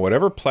gaming on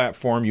whatever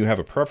platform you have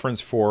a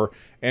preference for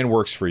and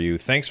works for you.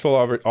 Thanks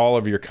for all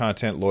of your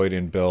content, Lloyd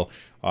and Bill,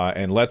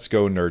 and let's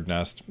go Nerd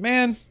Nest.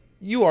 Man,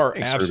 you are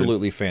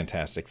absolutely Ruben.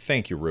 Fantastic.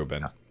 Thank you,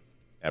 Ruben. I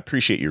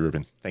appreciate you,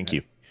 Ruben. Thank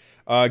you.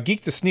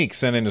 Geek the Sneak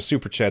sent in a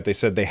super chat. They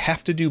said they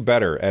have to do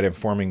better at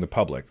informing the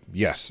public.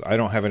 Yes, I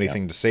don't have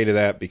anything to say to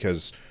that,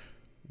 because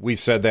we've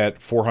said that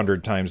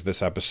 400 times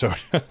this episode.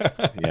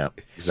 Yeah,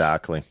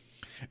 exactly.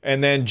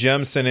 And then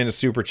Jem sent in a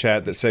super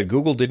chat that said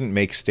Google didn't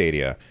make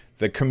Stadia.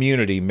 The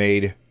community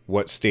made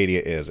what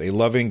Stadia is. A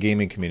loving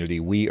gaming community.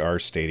 We are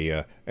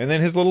Stadia. And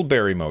then his little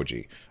bear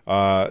emoji.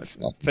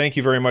 Thank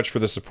you very much for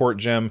the support,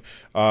 Jem,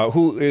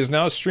 who is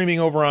now streaming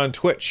over on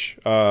Twitch.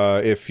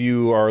 If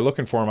you are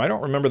looking for him, I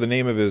don't remember the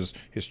name of his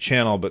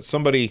channel, but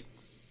somebody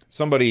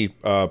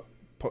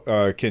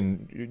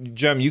can,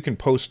 Jem, you can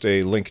post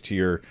a link to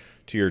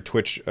your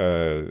Twitch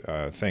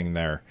thing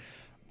there.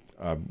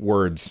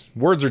 Words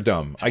are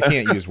dumb. I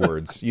can't use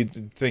words.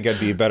 You'd think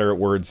I'd be better at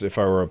words if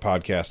I were a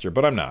podcaster,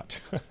 but I'm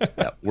not.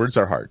 Yeah, words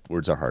are hard.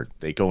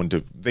 They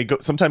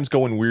sometimes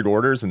go in weird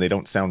orders and they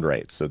don't sound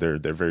right. So they're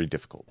very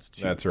difficult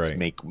to That's right.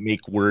 make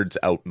words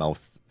out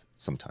mouth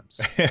sometimes.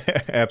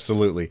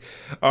 Absolutely.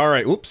 All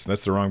right. Oops,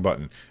 that's the wrong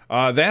button.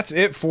 That's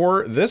it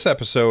for this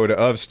episode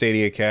of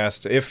Stadia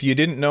Cast. If you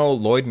didn't know,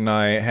 Lloyd and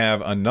I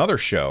have another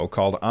show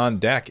called On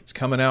Deck. It's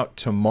coming out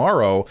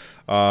tomorrow.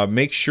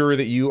 Make sure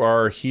that you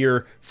are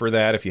here for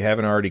that. If you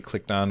haven't already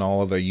clicked on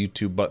all of the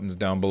YouTube buttons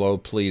down below,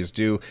 please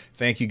do.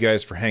 Thank you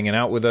guys for hanging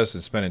out with us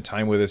and spending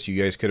time with us. You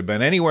guys could have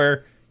been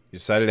anywhere. You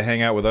decided to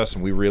hang out with us,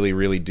 and we really,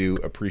 really do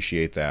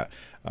appreciate that.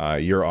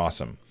 You're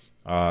awesome.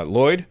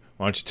 Lloyd,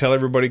 why don't you tell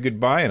everybody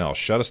goodbye, and I'll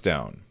shut us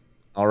down.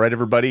 All right,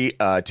 everybody,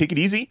 take it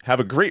easy. Have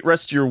a great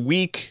rest of your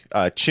week.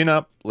 Chin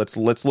up. Let's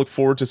look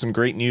forward to some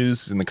great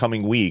news in the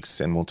coming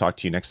weeks, and we'll talk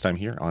to you next time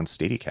here on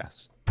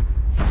StadiaCast.